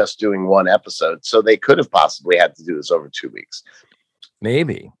they were just doing one episode. So they could have possibly had to do this over 2 weeks.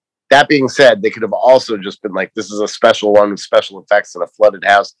 Maybe. That being said, they could have also just been like, this is a special one with special effects in a flooded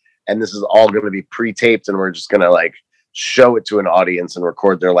house. And this is all going to be pre-taped. And we're just going to like show it to an audience and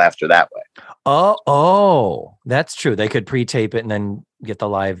record their laughter that way. Oh, that's true. They could pre-tape it and then get the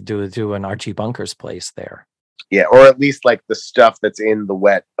live, do an Archie Bunker's place there. Yeah, or at least like the stuff that's in the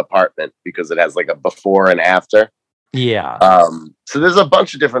wet apartment because it has like a before and after. Yeah. So there's a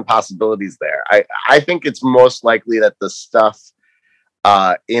bunch of different possibilities there. I think it's most likely that the stuff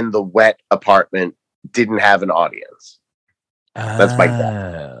in the wet apartment didn't have an audience. That's my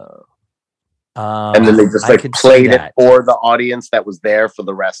guess. And then they just like played it for the audience that was there for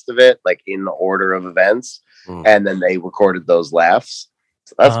the rest of it, like in the order of events. And then they recorded those laughs.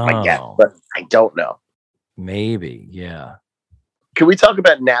 So that's my guess, but I don't know. Maybe, yeah. Can we talk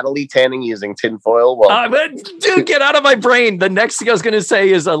about Natalie Tanning using tinfoil? Dude, get out of my brain. The next thing I was going to say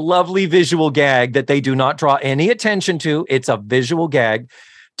is a lovely visual gag that they do not draw any attention to. It's a visual gag.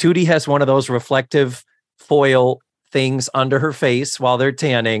 Tootie has one of those reflective foil things under her face while they're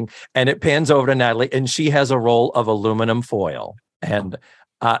tanning, and it pans over to Natalie, and she has a roll of aluminum foil, and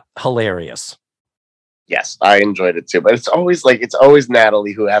hilarious. Yes, I enjoyed it too, but it's always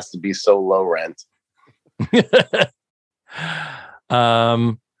Natalie who has to be so low rent.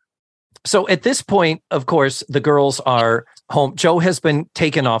 So at this point, of course, the girls are home. Joe has been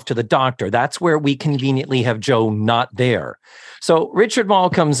taken off to the doctor. That's where we conveniently have Joe not there. So Richard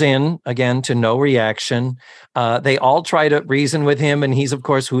Mall comes in again to no reaction. They all try to reason with him, and he's, of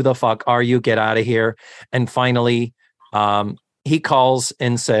course, who the fuck are you? Get out of here. And finally, he calls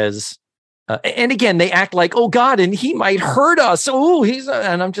and says, and again, they act like, oh God, and he might hurt us. Oh,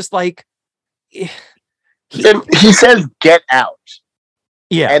 and I'm just like, he says, get out.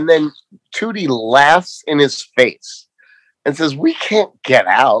 Yeah. And then Tootie laughs in his face and says, we can't get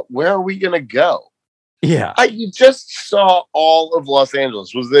out. Where are we going to go? Yeah. You just saw all of Los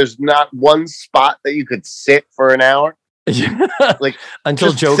Angeles. There's not one spot that you could sit for an hour? Like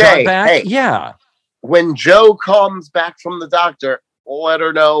until Joe got back? Hey, yeah. When Joe comes back from the doctor, let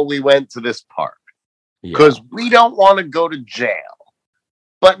her know we went to this park. Because we don't want to go to jail.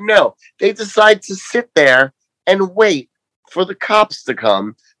 But no, they decide to sit there and wait for the cops to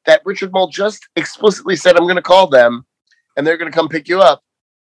come, that Richard Mole just explicitly said, I'm going to call them and they're going to come pick you up.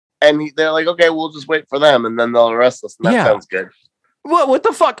 And they're like, okay, we'll just wait for them and then they'll arrest us. And that sounds good. What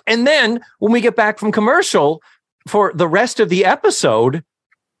the fuck? And then when we get back from commercial for the rest of the episode,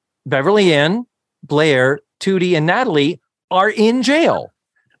 Beverly Ann, Blair, Tootie, and Natalie are in jail.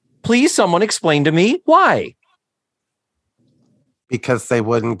 Please, someone explain to me why. Because they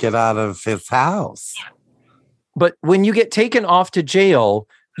wouldn't get out of his house. But when you get taken off to jail,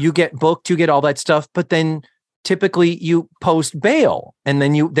 you get booked, you get all that stuff, but then typically you post bail and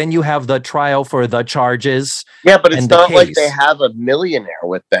then you have the trial for the charges. Yeah, but it's not like they have a millionaire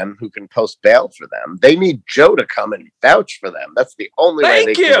with them who can post bail for them. They need Joe to come and vouch for them. That's the only way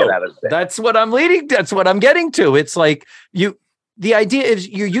they can get out of it. That's what I'm getting to. It's like the idea is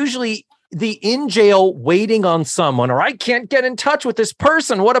you're usually the in jail waiting on someone, or I can't get in touch with this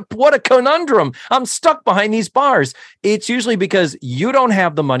person. What a conundrum. I'm stuck behind these bars. It's usually because you don't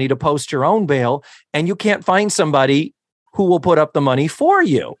have the money to post your own bail and you can't find somebody who will put up the money for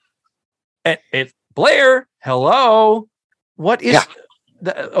you. And Blair, hello. What is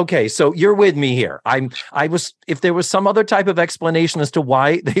okay, so you're with me here. If there was some other type of explanation as to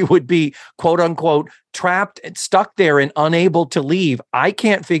why they would be quote unquote trapped and stuck there and unable to leave, I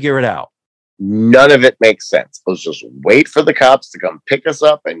can't figure it out. None of it makes sense. Let's just wait for the cops to come pick us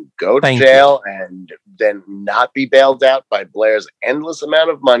up and go to jail and then not be bailed out by Blair's endless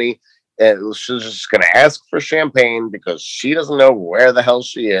amount of money. And she's just going to ask for champagne because she doesn't know where the hell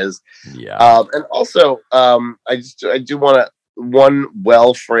she is. Yeah. And also, I do want to, one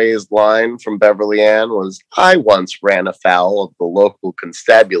well-phrased line from Beverly Ann was, I once ran afoul of the local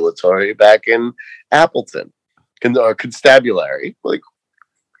constabulary back in Appleton. Or constabulary. Like,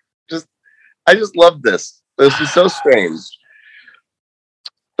 I just love this. This is so strange.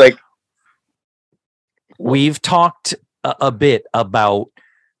 Like, we've talked a bit about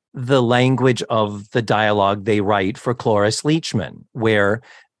the language of the dialogue they write for Cloris Leachman, where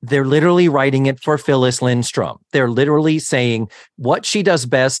they're literally writing it for Phyllis Lindstrom. They're literally saying what she does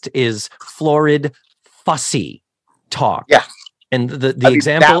best is florid, fussy talk. Yeah. And the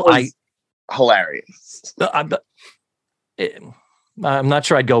example that was hilarious. I'm not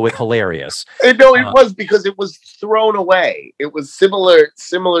sure I'd go with hilarious. No, it was because it was thrown away. It was similar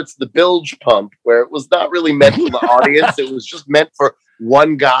to the bilge pump, where it was not really meant for the audience. It was just meant for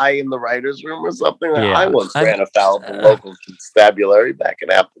one guy in the writer's room or something. Like, I once ran afoul of the local constabulary back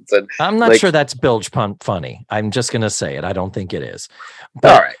in Appleton. I'm not sure that's bilge pump funny. I'm just going to say it. I don't think it is.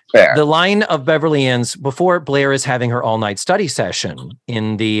 But all right, fair. The line of Beverly Ann's before Blair is having her all-night study session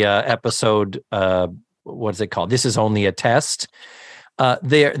in the episode, what is it called? This Is Only a Test.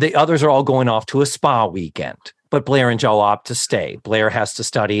 The others are all going off to a spa weekend, but Blair and Joe opt to stay. Blair has to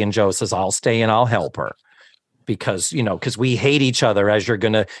study, and Joe says, I'll stay and I'll help her because we hate each other, as you're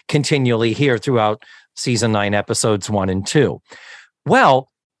going to continually hear throughout season 9, episodes 1 and 2. Well,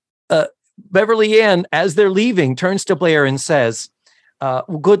 Beverly Ann, as they're leaving, turns to Blair and says,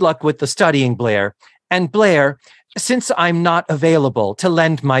 good luck with the studying, Blair. And Blair, since I'm not available to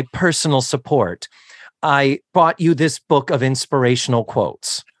lend my personal support, I brought you this book of inspirational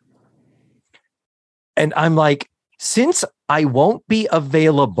quotes. And I'm like, since I won't be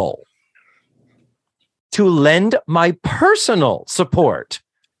available to lend my personal support,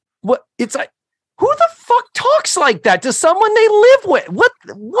 it's like, who the fuck talks like that to someone they live with?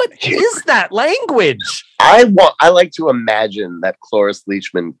 What is that language? I like to imagine that Cloris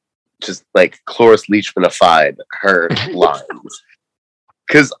Leachman just like Cloris Leachmanified her lines.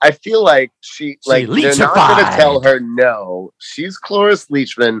 Because I feel like she they're not going to tell her no. She's Cloris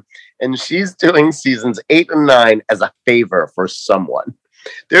Leachman, and she's doing seasons 8 and 9 as a favor for someone.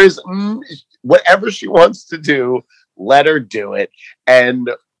 There's whatever she wants to do, let her do it, and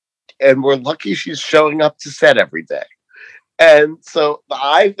we're lucky she's showing up to set every day. And so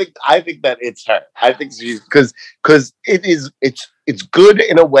I think that it's her. I think she's because it's good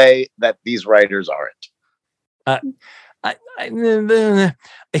in a way that these writers aren't.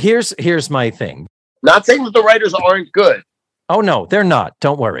 Here's my thing. Not saying that the writers aren't good. Oh no, they're not.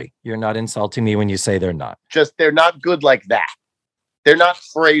 Don't worry. You're not insulting me when you say they're not. Just they're not good like that. They're not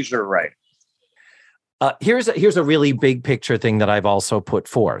Frasier writers. Here's a really big picture thing that I've also put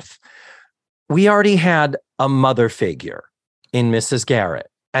forth. We already had a mother figure in Mrs. Garrett,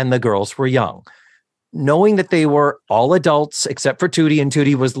 and the girls were young. Knowing that they were all adults except for Tootie, and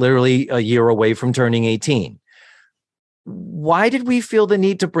Tootie was literally a year away from turning 18. Why did we feel the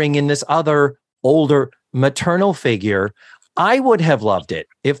need to bring in this other older maternal figure? I would have loved it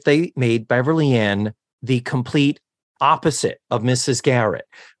if they made Beverly Ann the complete opposite of Mrs. Garrett.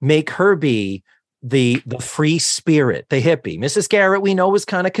 Make her be the free spirit, the hippie. Mrs. Garrett, we know, was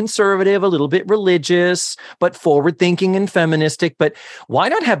kind of conservative, a little bit religious, but forward thinking and feministic. But why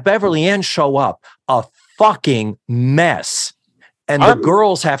not have Beverly Ann show up a fucking mess, and the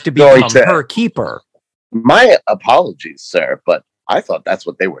girls have to become her keeper? My apologies, sir, but I thought that's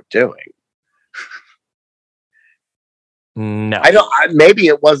what they were doing. No, I don't. Maybe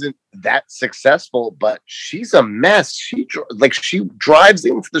it wasn't that successful, but she's a mess. She drives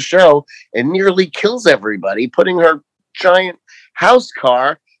into the show and nearly kills everybody, putting her giant house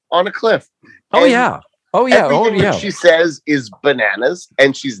car on a cliff. Oh yeah. Everything she says is bananas,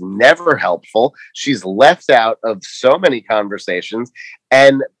 and she's never helpful. She's left out of so many conversations,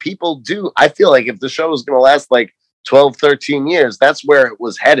 and people do. I feel like if the show was going to last like 12, 13 years, that's where it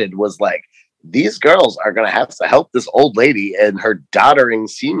was headed, was like, these girls are going to have to help this old lady in her doddering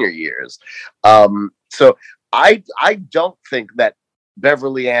senior years. So I don't think that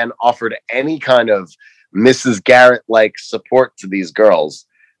Beverly Ann offered any kind of Mrs. Garrett-like support to these girls.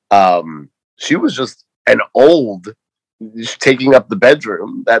 She was just an old taking up the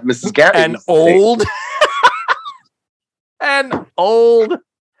bedroom that Mrs. Garrett and old and old.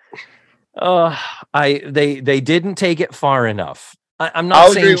 They didn't take it far enough. I'm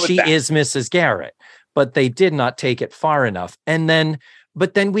not saying she is Mrs. Garrett, but they did not take it far enough.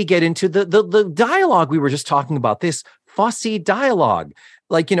 But then we get into the dialogue we were just talking about, this fussy dialogue.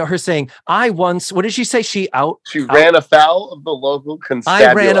 Like, her saying, what did she say? She ran afoul of the local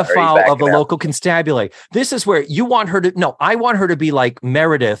constabulary. I ran afoul of the local constabulary. This is where you want her to, no, I want her to be like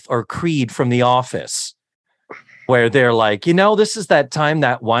Meredith or Creed from The Office, where they're like, this is that time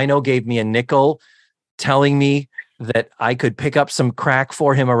that wino gave me a nickel telling me that I could pick up some crack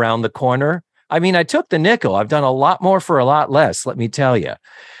for him around the corner. I mean, I took the nickel. I've done a lot more for a lot less, let me tell you.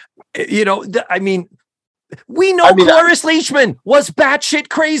 We know Cloris Leachman was batshit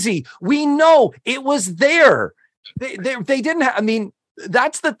crazy. We know it was there. They didn't have,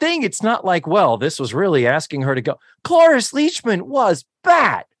 that's the thing. It's not like, well, this was really asking her to go. Cloris Leachman was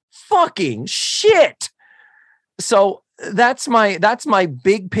bat fucking shit. So that's my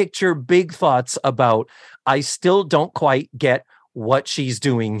big picture, big thoughts about, I still don't quite get what she's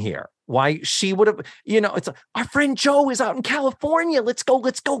doing here. Why she would have, it's like, our friend Joe is out in California. Let's go.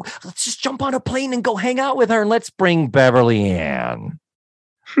 Let's just jump on a plane and go hang out with her, and let's bring Beverly Ann.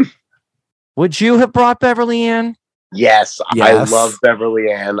 Would you have brought Beverly Ann? Yes. I love Beverly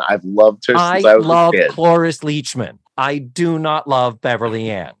Ann. I've loved her since I was a kid. Cloris Leachman. I do not love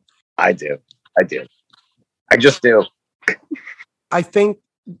Beverly Ann. I do. I just do. I think,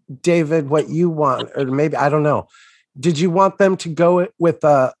 David, what you want, or maybe, I don't know. Did you want them to go with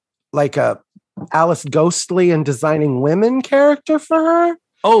a Alice Ghostly and Designing Women character for her?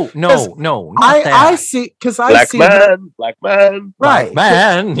 Oh, no. I see, because I see Black man. Right. Black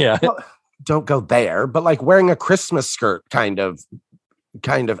man, yeah. Well, don't go there, but like wearing a Christmas skirt, kind of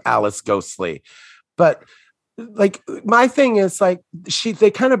Alice Ghostly. But like, my thing is like, they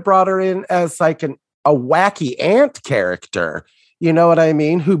kind of brought her in as like a wacky aunt character. You know what I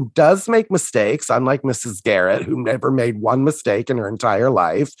mean? Who does make mistakes, unlike Mrs. Garrett, who never made one mistake in her entire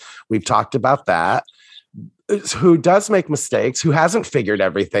life. We've talked about that. Who does make mistakes, who hasn't figured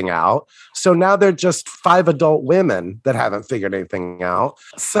everything out. So now they're just 5 adult women that haven't figured anything out.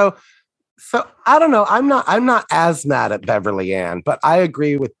 So I don't know. I'm not as mad at Beverly Ann, but I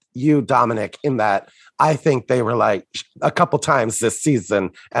agree with you, Dominic, in that I think they were like a couple times this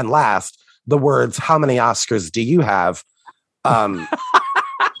season and last the words, "How many Oscars do you have?"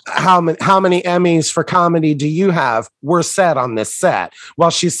 How many Emmys for comedy do you have? Were said on this set. Well,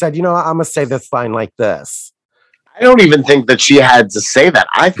 she said, you know what? I'm going to say this line like this. I don't even think that she had to say that.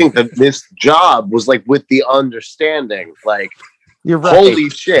 I think that this job was like with the understanding, like, you're right. Holy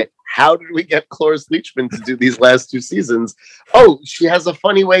shit. How did we get Cloris Leachman to do these last 2 seasons? Oh, she has a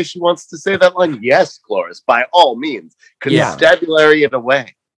funny way she wants to say that line. Yes, Cloris, by all means. Constabulary it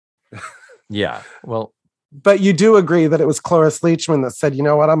away. Yeah. Well, but you do agree that it was Cloris Leachman that said, you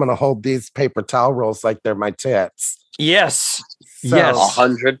know what? I'm going to hold these paper towel rolls like they're my tits. Yes. So, yes.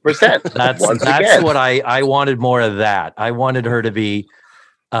 100%. That's what I wanted more of that. I wanted her to be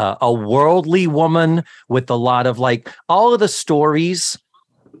a worldly woman with a lot of like all of the stories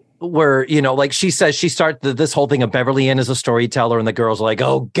where, you know, like she says, she started this whole thing of Beverly Ann as a storyteller and the girls are like,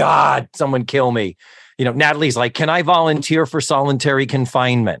 oh God, someone kill me. You know, Natalie's like, can I volunteer for solitary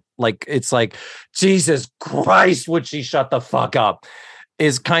confinement? Like, it's like, Jesus Christ, would she shut the fuck up?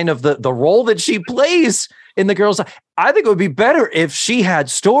 Is kind of the role that she plays in the girls. I think it would be better if she had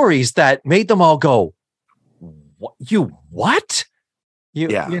stories that made them all go, what?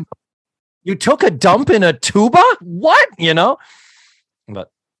 You took a dump in a tuba? What? You know? But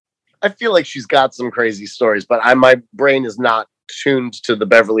I feel like she's got some crazy stories, but my brain is not tuned to the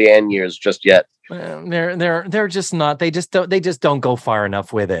Beverly Ann years just yet. They're just not. They just don't go far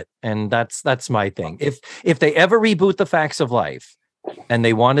enough with it, and that's my thing. If they ever reboot the Facts of Life, and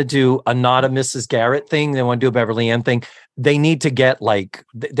they want to do a not a Mrs. Garrett thing, they want to do a Beverly Ann thing, they need to get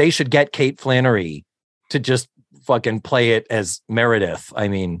they should get Kate Flannery to just fucking play it as Meredith. I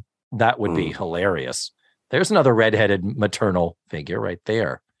mean, that would be hilarious. There's another redheaded maternal figure right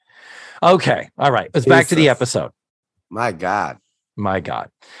there. Okay. All right. Let's back to the episode. My God.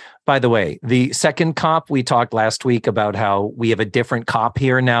 By the way, the second cop, we talked last week about how we have a different cop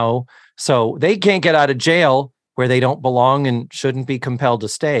here now. So they can't get out of jail where they don't belong and shouldn't be compelled to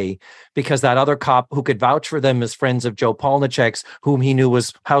stay because that other cop who could vouch for them as friends of Joe Polnichek's, whom he knew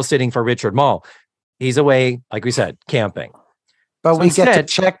was house sitting for Richard Mall. He's away, like we said, camping. But we get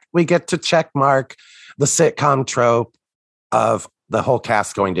to check mark the sitcom trope of the whole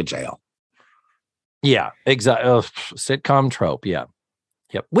cast going to jail. Yeah, exactly. Sitcom trope. Yeah.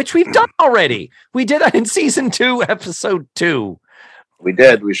 Yep. Which we've done already. We did that in season 2, episode 2. We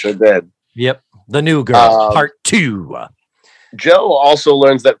did. We sure did. Yep. The New Girl, part 2. Joe also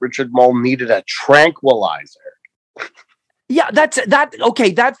learns that Richard Mole needed a tranquilizer. Yeah,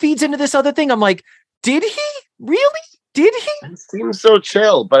 okay. That feeds into this other thing. I'm like, did he really? Did he? It seems so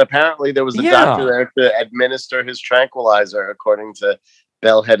chill, but apparently there was a doctor there to administer his tranquilizer, according to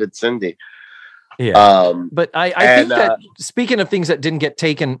Bell-headed Cindy. Yeah, but I think that speaking of things that didn't get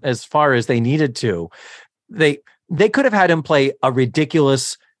taken as far as they needed to, they could have had him play a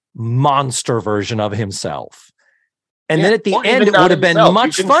ridiculous monster version of himself, and then at the end it would have been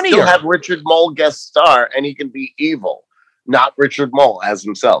much funnier. Still have Richard Mole guest star, and he can be evil, not Richard Mole as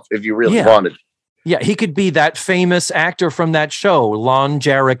himself, if you really wanted. Yeah, he could be that famous actor from that show, Lon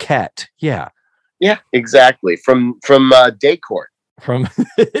Jarraquette. Yeah, exactly. From Day Court.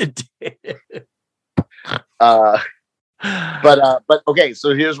 But okay,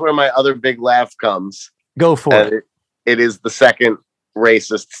 so here's where my other big laugh comes. Go for it. It is the second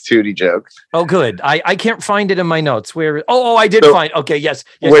racist Tootie joke. Oh, good. I can't find it in my notes. Where? Oh, I did find. Okay, yes.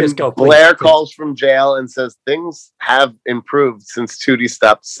 When go. Blair calls from jail and says things have improved since Tootie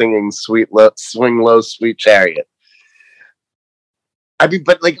stopped singing "Swing Low, Sweet Chariot." I mean,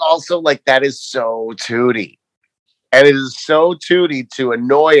 but also that is so Tootie. And it is so Tootie to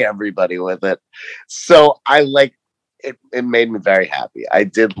annoy everybody with it. So I it. It made me very happy. I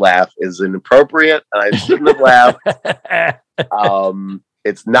did laugh. It's inappropriate, and I shouldn't have laughed.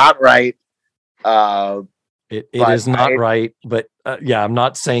 It's not right. It is not right. But I'm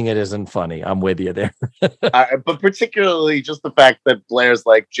not saying it isn't funny. I'm with you there. But particularly just the fact that Blair's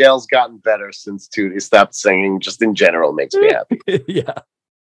like, jail's gotten better since Tootie stopped singing. Just in general makes me happy. Yeah.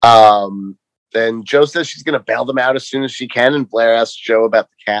 Then Joe says she's going to bail them out as soon as she can. And Blair asks Joe about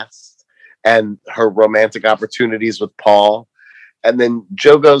the cast and her romantic opportunities with Paul. And then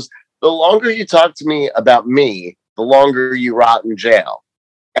Joe goes, the longer you talk to me about me, the longer you rot in jail.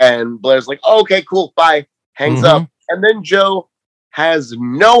 And Blair's like, oh, okay, cool, bye. Hangs up. And then Joe has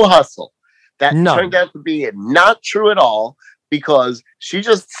no hustle. That turned out to be not true at all because she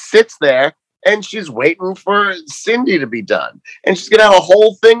just sits there and she's waiting for Cindy to be done. And she's going to have a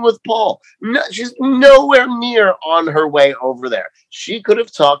whole thing with Paul. No, she's nowhere near on her way over there. She could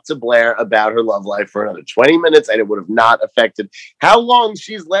have talked to Blair about her love life for another 20 minutes, and it would have not affected how long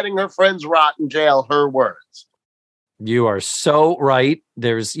she's letting her friends rot in jail, her words. You are so right.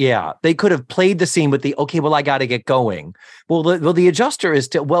 They could have played the scene with I got to get going. Well, the adjuster is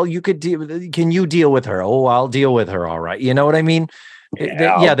still, can you deal with her? Oh, I'll deal with her. All right. You know what I mean?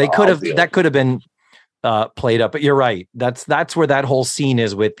 They could have, that could have been played up, but you're right. That's where that whole scene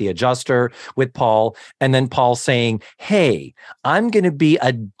is with the adjuster, with Paul, and then Paul saying, hey, I'm going to be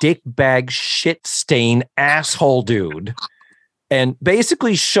a dickbag shit stain asshole dude and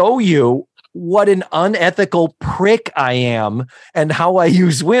basically show you what an unethical prick I am and how I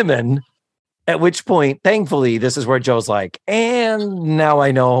use women. At which point, thankfully, this is where Joe's like, and now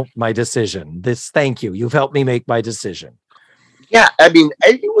I know my decision. Thank you. You've helped me make my decision. Yeah, I mean,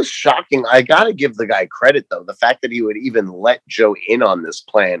 it was shocking. I got to give the guy credit, though. The fact that he would even let Joe in on this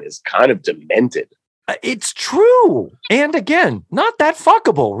plan is kind of demented. It's true. And again, not that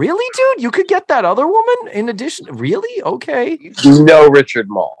fuckable. Really, dude? You could get that other woman in addition? Really? Okay. No Richard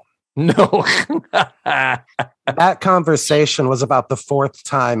Mall. No. That conversation was about the fourth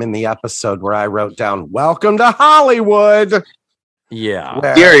time in the episode where I wrote down, welcome to Hollywood.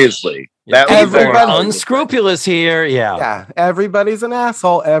 Yeah. Seriously. Everybody's unscrupulous here. Yeah. Everybody's an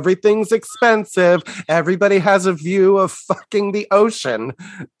asshole. Everything's expensive. Everybody has a view of fucking the ocean.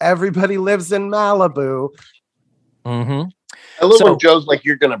 Everybody lives in Malibu. Mm-hmm. I love when Joe's like,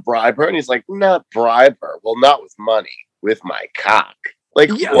 you're going to bribe her. And he's like, not bribe her. Well, not with money, with my cock. Like,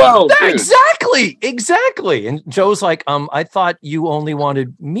 whoa. Exactly. And Joe's like, I thought you only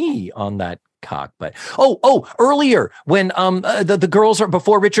wanted me on that cock, but earlier when the girls are,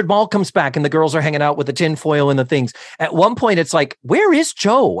 before Richard Mall comes back and the girls are hanging out with the tinfoil and the things, at one point it's like, where is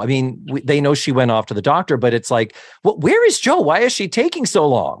Joe? I mean, they know she went off to the doctor, but it's like, well, where is Joe? Why is she taking so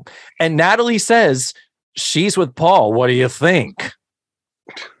long? And Natalie says she's with Paul. What do you think?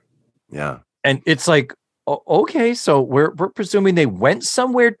 Yeah. And it's like, okay, so we're presuming they went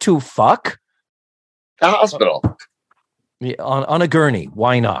somewhere to fuck? The hospital. Yeah, on a gurney.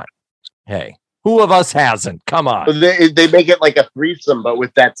 Why not? Hey, who of us hasn't? Come on. They make it like a threesome, but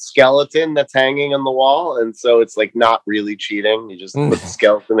with that skeleton that's hanging on the wall. And so it's like not really cheating. You just put the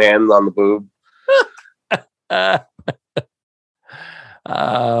skeleton hands on the boob.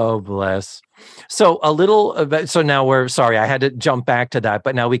 Oh, bless. So now I had to jump back to that,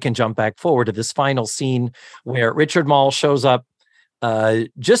 but now we can jump back forward to this final scene where Richard Mall shows up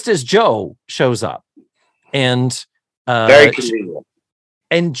just as Joe shows up. And very convenient.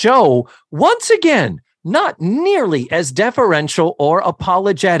 And Joe, once again, not nearly as deferential or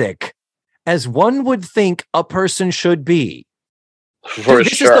apologetic as one would think a person should be.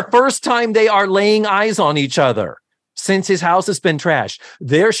 This is the first time they are laying eyes on each other since his house has been trashed.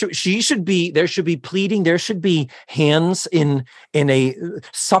 There should be pleading. There should be hands in a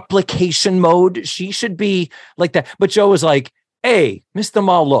supplication mode. She should be like that. But Joe was like, hey, Mr.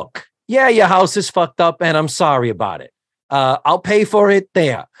 Mall, look, yeah, your house is fucked up and I'm sorry about it. I'll pay for it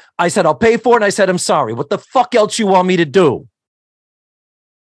there. I said, I'll pay for it. And I said, I'm sorry. What the fuck else you want me to do?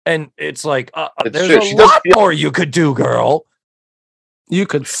 And it's like, there's a lot more you could do, girl. You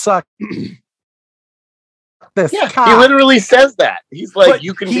could suck this cock. He literally says that. He's like, but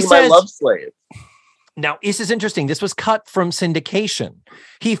you can be my love slave. Now, this is interesting. This was cut from syndication.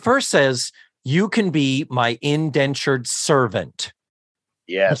 He first says, you can be my indentured servant.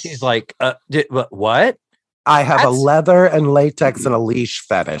 Yes. He's like, what? I have a leather and latex and a leash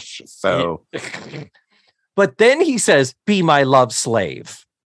fetish. So, but then he says, be my love slave.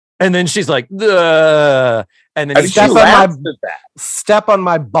 And then she's like, ugh. And then he step on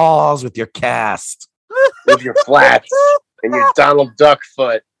my balls with your cast. With your flats and your Donald Duck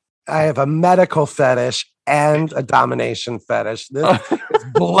foot. I have a medical fetish and a domination fetish. This is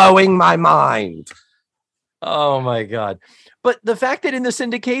blowing my mind. Oh my God. But the fact that in the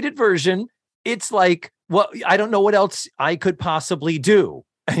syndicated version, it's like, well, I don't know what else I could possibly do.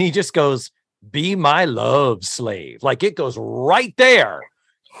 And he just goes, be my love slave. Like it goes right there,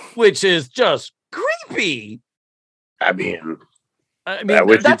 which is just creepy. I mean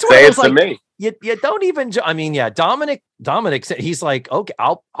that's what say it was like. To me. You don't even. I mean, yeah. Dominic said he's like, okay,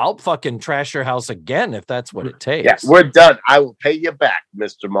 I'll fucking trash your house again if that's what it takes. Yeah, we're done. I will pay you back,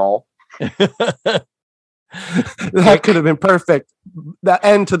 Mr. Mall. That could have been perfect. The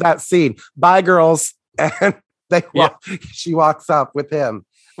end to that scene. Bye, girls. And she walks up with him.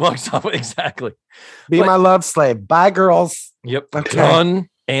 Walks up, exactly. Be my love slave. Bye, girls. Yep. Okay. Done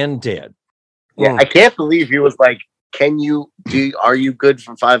and dead. Yeah, I can't believe he was like, are you good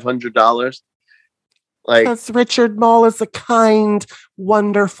for $500? Like, because Richard Mall is a kind,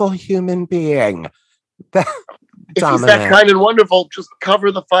 wonderful human being. If he's that kind and wonderful, just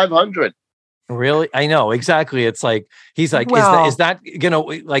cover the 500. Really? I know, exactly. It's like, he's like, is that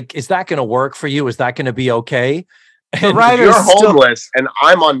gonna work for you? Is that gonna be okay? The writers You're homeless and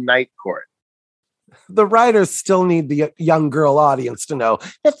I'm on night court. The writers still need the young girl audience to know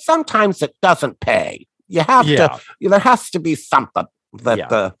that sometimes it doesn't pay. You have to. There has to be something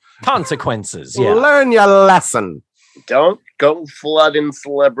that consequences. Learn your lesson. Don't go flooding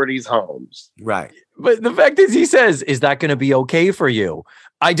celebrities' homes. Right. But the fact is, he says, "Is that going to be okay for you?"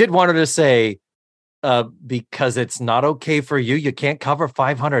 I did want her to say, "Because it's not okay for you. You can't cover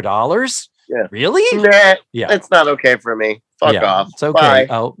 $500." Yeah. Really? Nah, yeah. It's not okay for me. Fuck off. It's okay. Bye.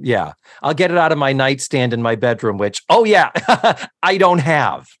 Oh, yeah. I'll get it out of my nightstand in my bedroom, which, I don't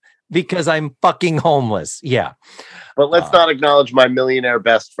have because I'm fucking homeless. Yeah. But let's not acknowledge my millionaire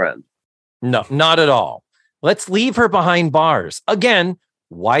best friend. No, not at all. Let's leave her behind bars. Again,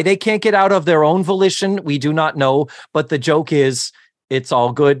 why they can't get out of their own volition, we do not know. But the joke is, it's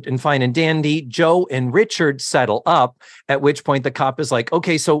all good and fine and dandy. Joe and Richard settle up, at which point the cop is like,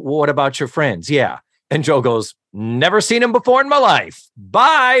 okay, so what about your friends? Yeah. And Joe goes, never seen him before in my life.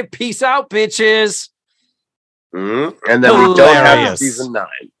 Bye. Peace out, bitches. Mm-hmm. And then we don't have season 9.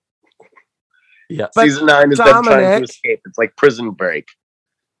 Yeah. Season 9 is them trying to escape. It's like Prison Break,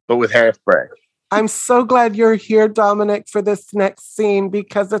 but with hairspray. I'm so glad you're here, Dominic, for this next scene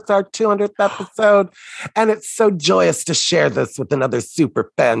because it's our 200th episode. And it's so joyous to share this with another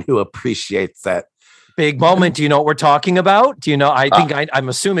super fan who appreciates it. Big moment. Do you know what we're talking about? Do you know? I'm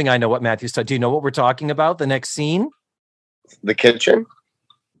assuming I know what Matthew's talking. Do you know what we're talking about? The next scene? The kitchen?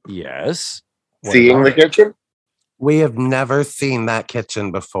 Yes. Seeing the kitchen? We have never seen that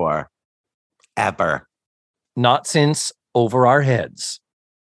kitchen before. Ever. Not since Over Our Heads.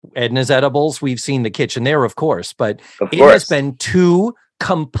 Edna's Edibles, we've seen the kitchen there, of course, but it has been 2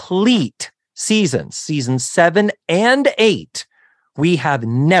 complete seasons, seasons 7 and 8. We have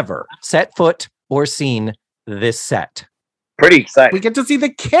never set foot or seen this set. Pretty exciting. We get to see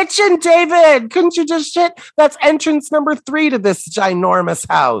the kitchen, David. Couldn't you just shit? That's entrance number 3 to this ginormous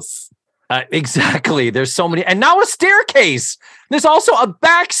house. Exactly. There's so many. And now a staircase. There's also a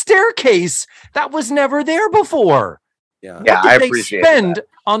back staircase that was never there before. Yeah, I appreciate that.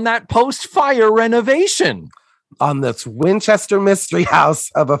 On that post-fire renovation? On this Winchester mystery house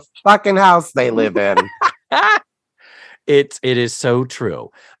of a fucking house they live in. It is so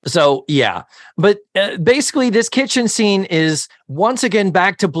true. So, yeah. But basically, this kitchen scene is once again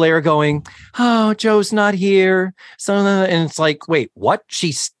back to Blair going, oh, Joe's not here. So, and it's like, wait, what?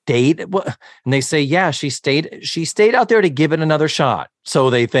 She stayed? What? And they say, yeah, she stayed. She stayed out there to give it another shot. So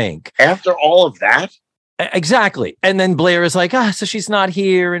they think. After all of that? Exactly. And then Blair is like, so she's not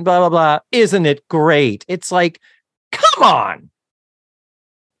here and blah, blah, blah. Isn't it great? It's like, come on.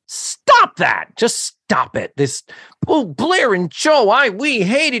 Stop that. Just stop it. Blair and Joe, we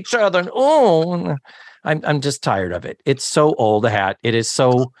hate each other. Oh, I'm just tired of it. It's so old hat. It is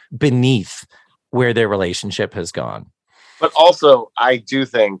so beneath where their relationship has gone. But also, I do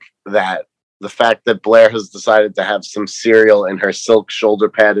think that the fact that Blair has decided to have some cereal in her silk shoulder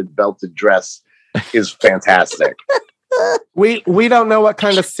padded belted dress is fantastic. We don't know what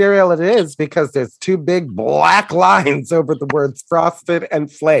kind of cereal it is because there's 2 big black lines over the words Frosted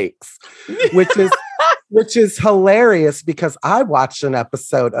and Flakes, which is hilarious because I watched an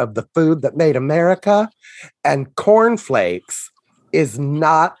episode of The Food That Made America, and Corn Flakes is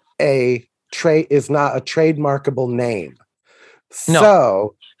not a trademarkable name. No.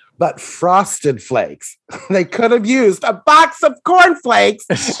 So, but Frosted Flakes, they could have used a box of cornflakes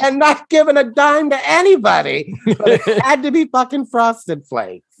and not given a dime to anybody, but it had to be fucking Frosted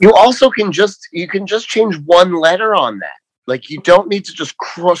Flakes. You also can just change one letter on that. Like, you don't need to just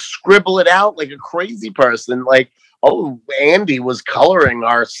scribble it out like a crazy person. Like, oh, Andy was coloring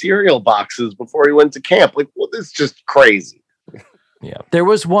our cereal boxes before he went to camp. Like, well, this is just crazy. Yeah. There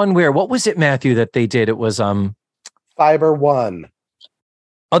was one where, what was it, Matthew, that they did? It was Fiber One.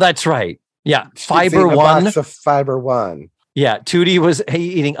 Oh, that's right. Yeah. Fiber One. Box of Fiber One. Yeah. Tootie was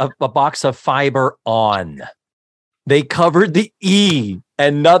eating a box of Fiber On. They covered the E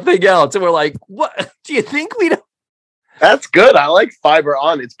and nothing else. And we're like, what? Do you think we don't? That's good. I like Fiber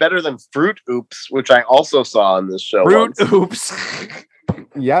On. It's better than Fruit Oops, which I also saw on this show. Fruit Oops.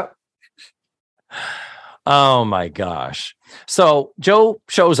 Yep. Oh my gosh. So Joe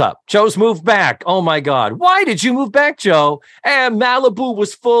shows up. Joe's moved back. Oh my God. Why did you move back, Joe? And Malibu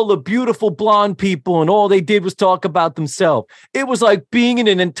was full of beautiful blonde people and all they did was talk about themselves. It was like being in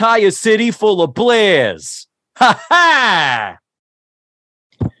an entire city full of Blairs. Ha ha.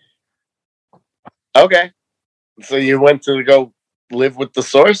 Okay. So you went to go live with the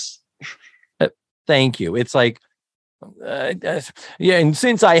source? Thank you. It's like, yeah. And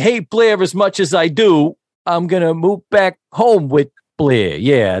since I hate Blair as much as I do, I'm going to move back home with Blair.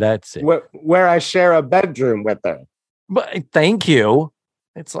 Yeah, that's it. Where I share a bedroom with her. But thank you.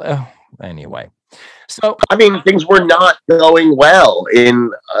 It's anyway. So I mean, things were not going well in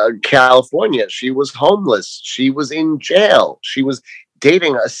California. She was homeless. She was in jail. She was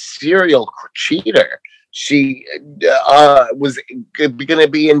dating a serial cheater. She was going to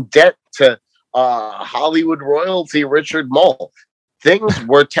be in debt to Hollywood royalty Richard Mole. Things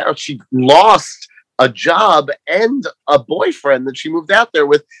were terrible. She lost a job and a boyfriend that she moved out there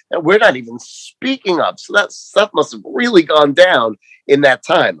with that we're not even speaking of. So that stuff must have really gone down in that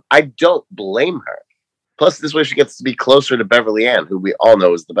time. I don't blame her. Plus, this way she gets to be closer to Beverly Ann, who we all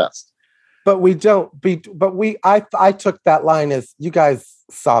know is the best. But I took that line as, you guys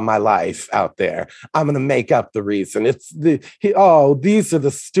saw my life out there. I'm going to make up the reason. It's these are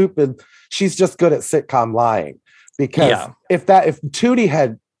the stupid. She's just good at sitcom lying. Because if Tootie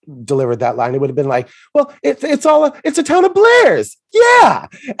had delivered that line, it would have been like, well, it's a town of Blairs. Yeah.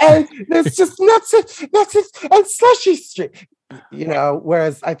 And there's just nuts and Slushy Street.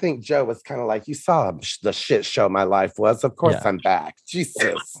 Whereas I think Joe was kind of like, you saw the shit show my life was. Of course I'm back.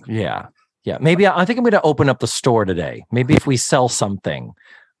 Jesus. Yeah. Maybe I think I'm going to open up the store today. Maybe if we sell something,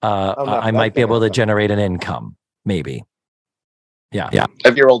 I might be able to generate an income. Maybe. Yeah.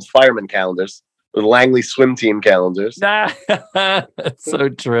 Have your old fireman calendars, the Langley swim team calendars. That's so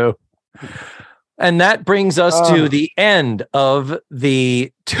true. And that brings us to the end of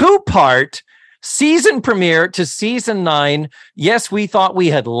the 2-part season premiere to season 9. Yes, we thought we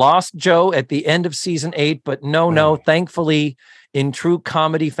had lost Joe at the end of season 8, but no. Thankfully, in true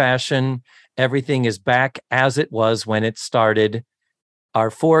comedy fashion, everything is back as it was when it started. Our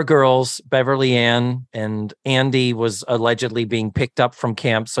 4 girls, Beverly Ann and Andy, was allegedly being picked up from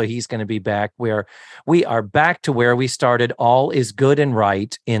camp, so he's going to be back. We are back to where we started. All is good and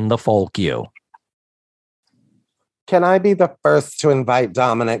right in the Folk U. Can I be the first to invite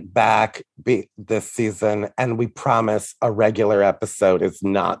Dominic back this season? And we promise a regular episode is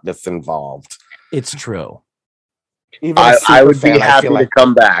not this involved. It's true. I would be happy to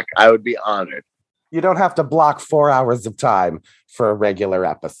come back. I would be honored. You don't have to block 4 hours of time for a regular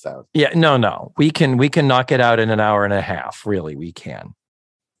episode. Yeah, no. We can knock it out in an hour and a half. Really, we can.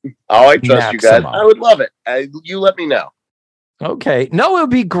 Oh, I trust you guys. I would love it. You let me know. Okay. No, it would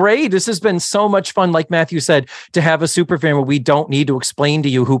be great. This has been so much fun, like Matthew said, to have a super fan where we don't need to explain to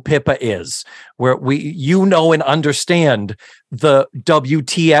you who Pippa is, where and understand the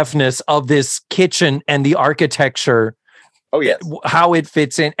WTF-ness of this kitchen and the architecture. Oh, yes. How it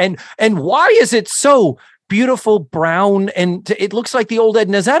fits in. And why is it so beautiful brown and it looks like the old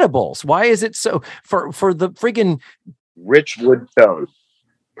Edna's Edibles? Why is it so for the friggin' rich wood tone?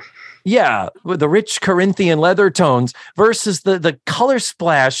 Yeah, with the rich Corinthian leather tones versus the color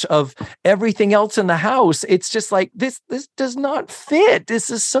splash of everything else in the house. It's just like this does not fit. This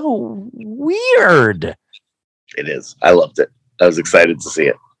is so weird. It is. I loved it. I was excited to see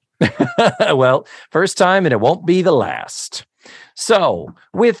it. Well, first time and it won't be the last. So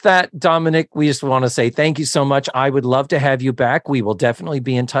with that, Dominic, we just want to say thank you so much. I would love to have you back. We will definitely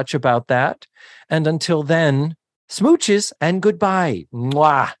be in touch about that. And until then, smooches and goodbye.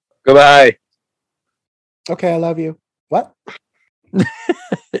 Mwah. Goodbye. Okay, I love you. What?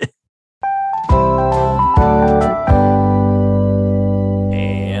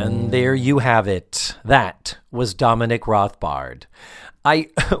 And there you have it. That was Dominic Rothbard. I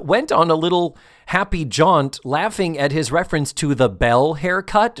went on a little happy jaunt laughing at his reference to the Bell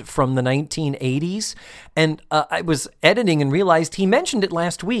haircut from the 1980s. And I was editing and realized he mentioned it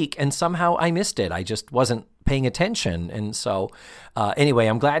last week and somehow I missed it. I just wasn't paying attention. And so anyway,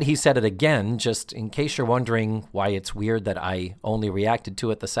 I'm glad he said it again, just in case you're wondering why it's weird that I only reacted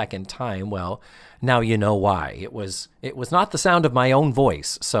to it the second time. Well, now you know why. It was not the sound of my own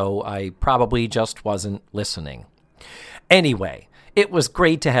voice, so I probably just wasn't listening. Anyway, it was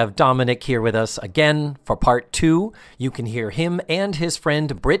great to have Dominic here with us again for part 2. You can hear him and his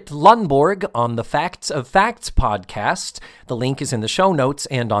friend Britt Lundborg on the Facts of Facts podcast. The link is in the show notes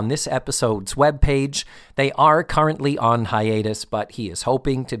and on this episode's webpage. They are currently on hiatus, but he is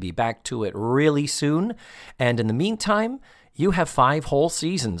hoping to be back to it really soon. And in the meantime, you have 5 whole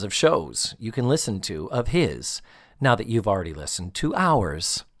seasons of shows you can listen to of his, now that you've already listened to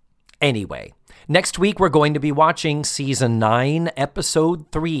ours. Anyway, next week we're going to be watching Season 9,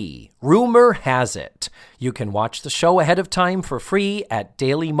 Episode 3, Rumor Has It. You can watch the show ahead of time for free at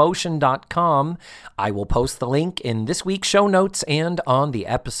dailymotion.com. I will post the link in this week's show notes and on the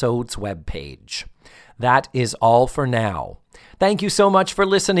episode's webpage. That is all for now. Thank you so much for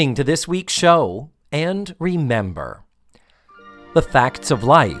listening to this week's show, and remember, the facts of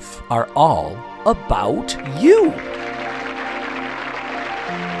life are all about you.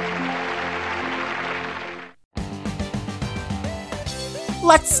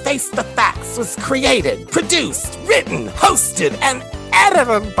 Let's Face the Facts was created, produced, written, hosted, and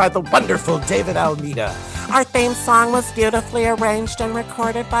edited by the wonderful David Almeida. Our theme song was beautifully arranged and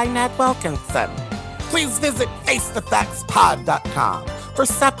recorded by Ned Wilkinson. Please visit FaceTheFactsPod.com for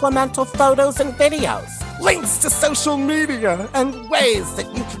supplemental photos and videos, links to social media, and ways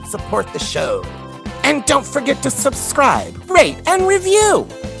that you can support the show. And don't forget to subscribe, rate, and review.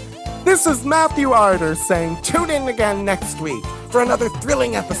 This is Matthew Arder saying tune in again next week for another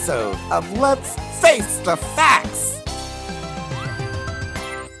thrilling episode of Let's Face the Facts.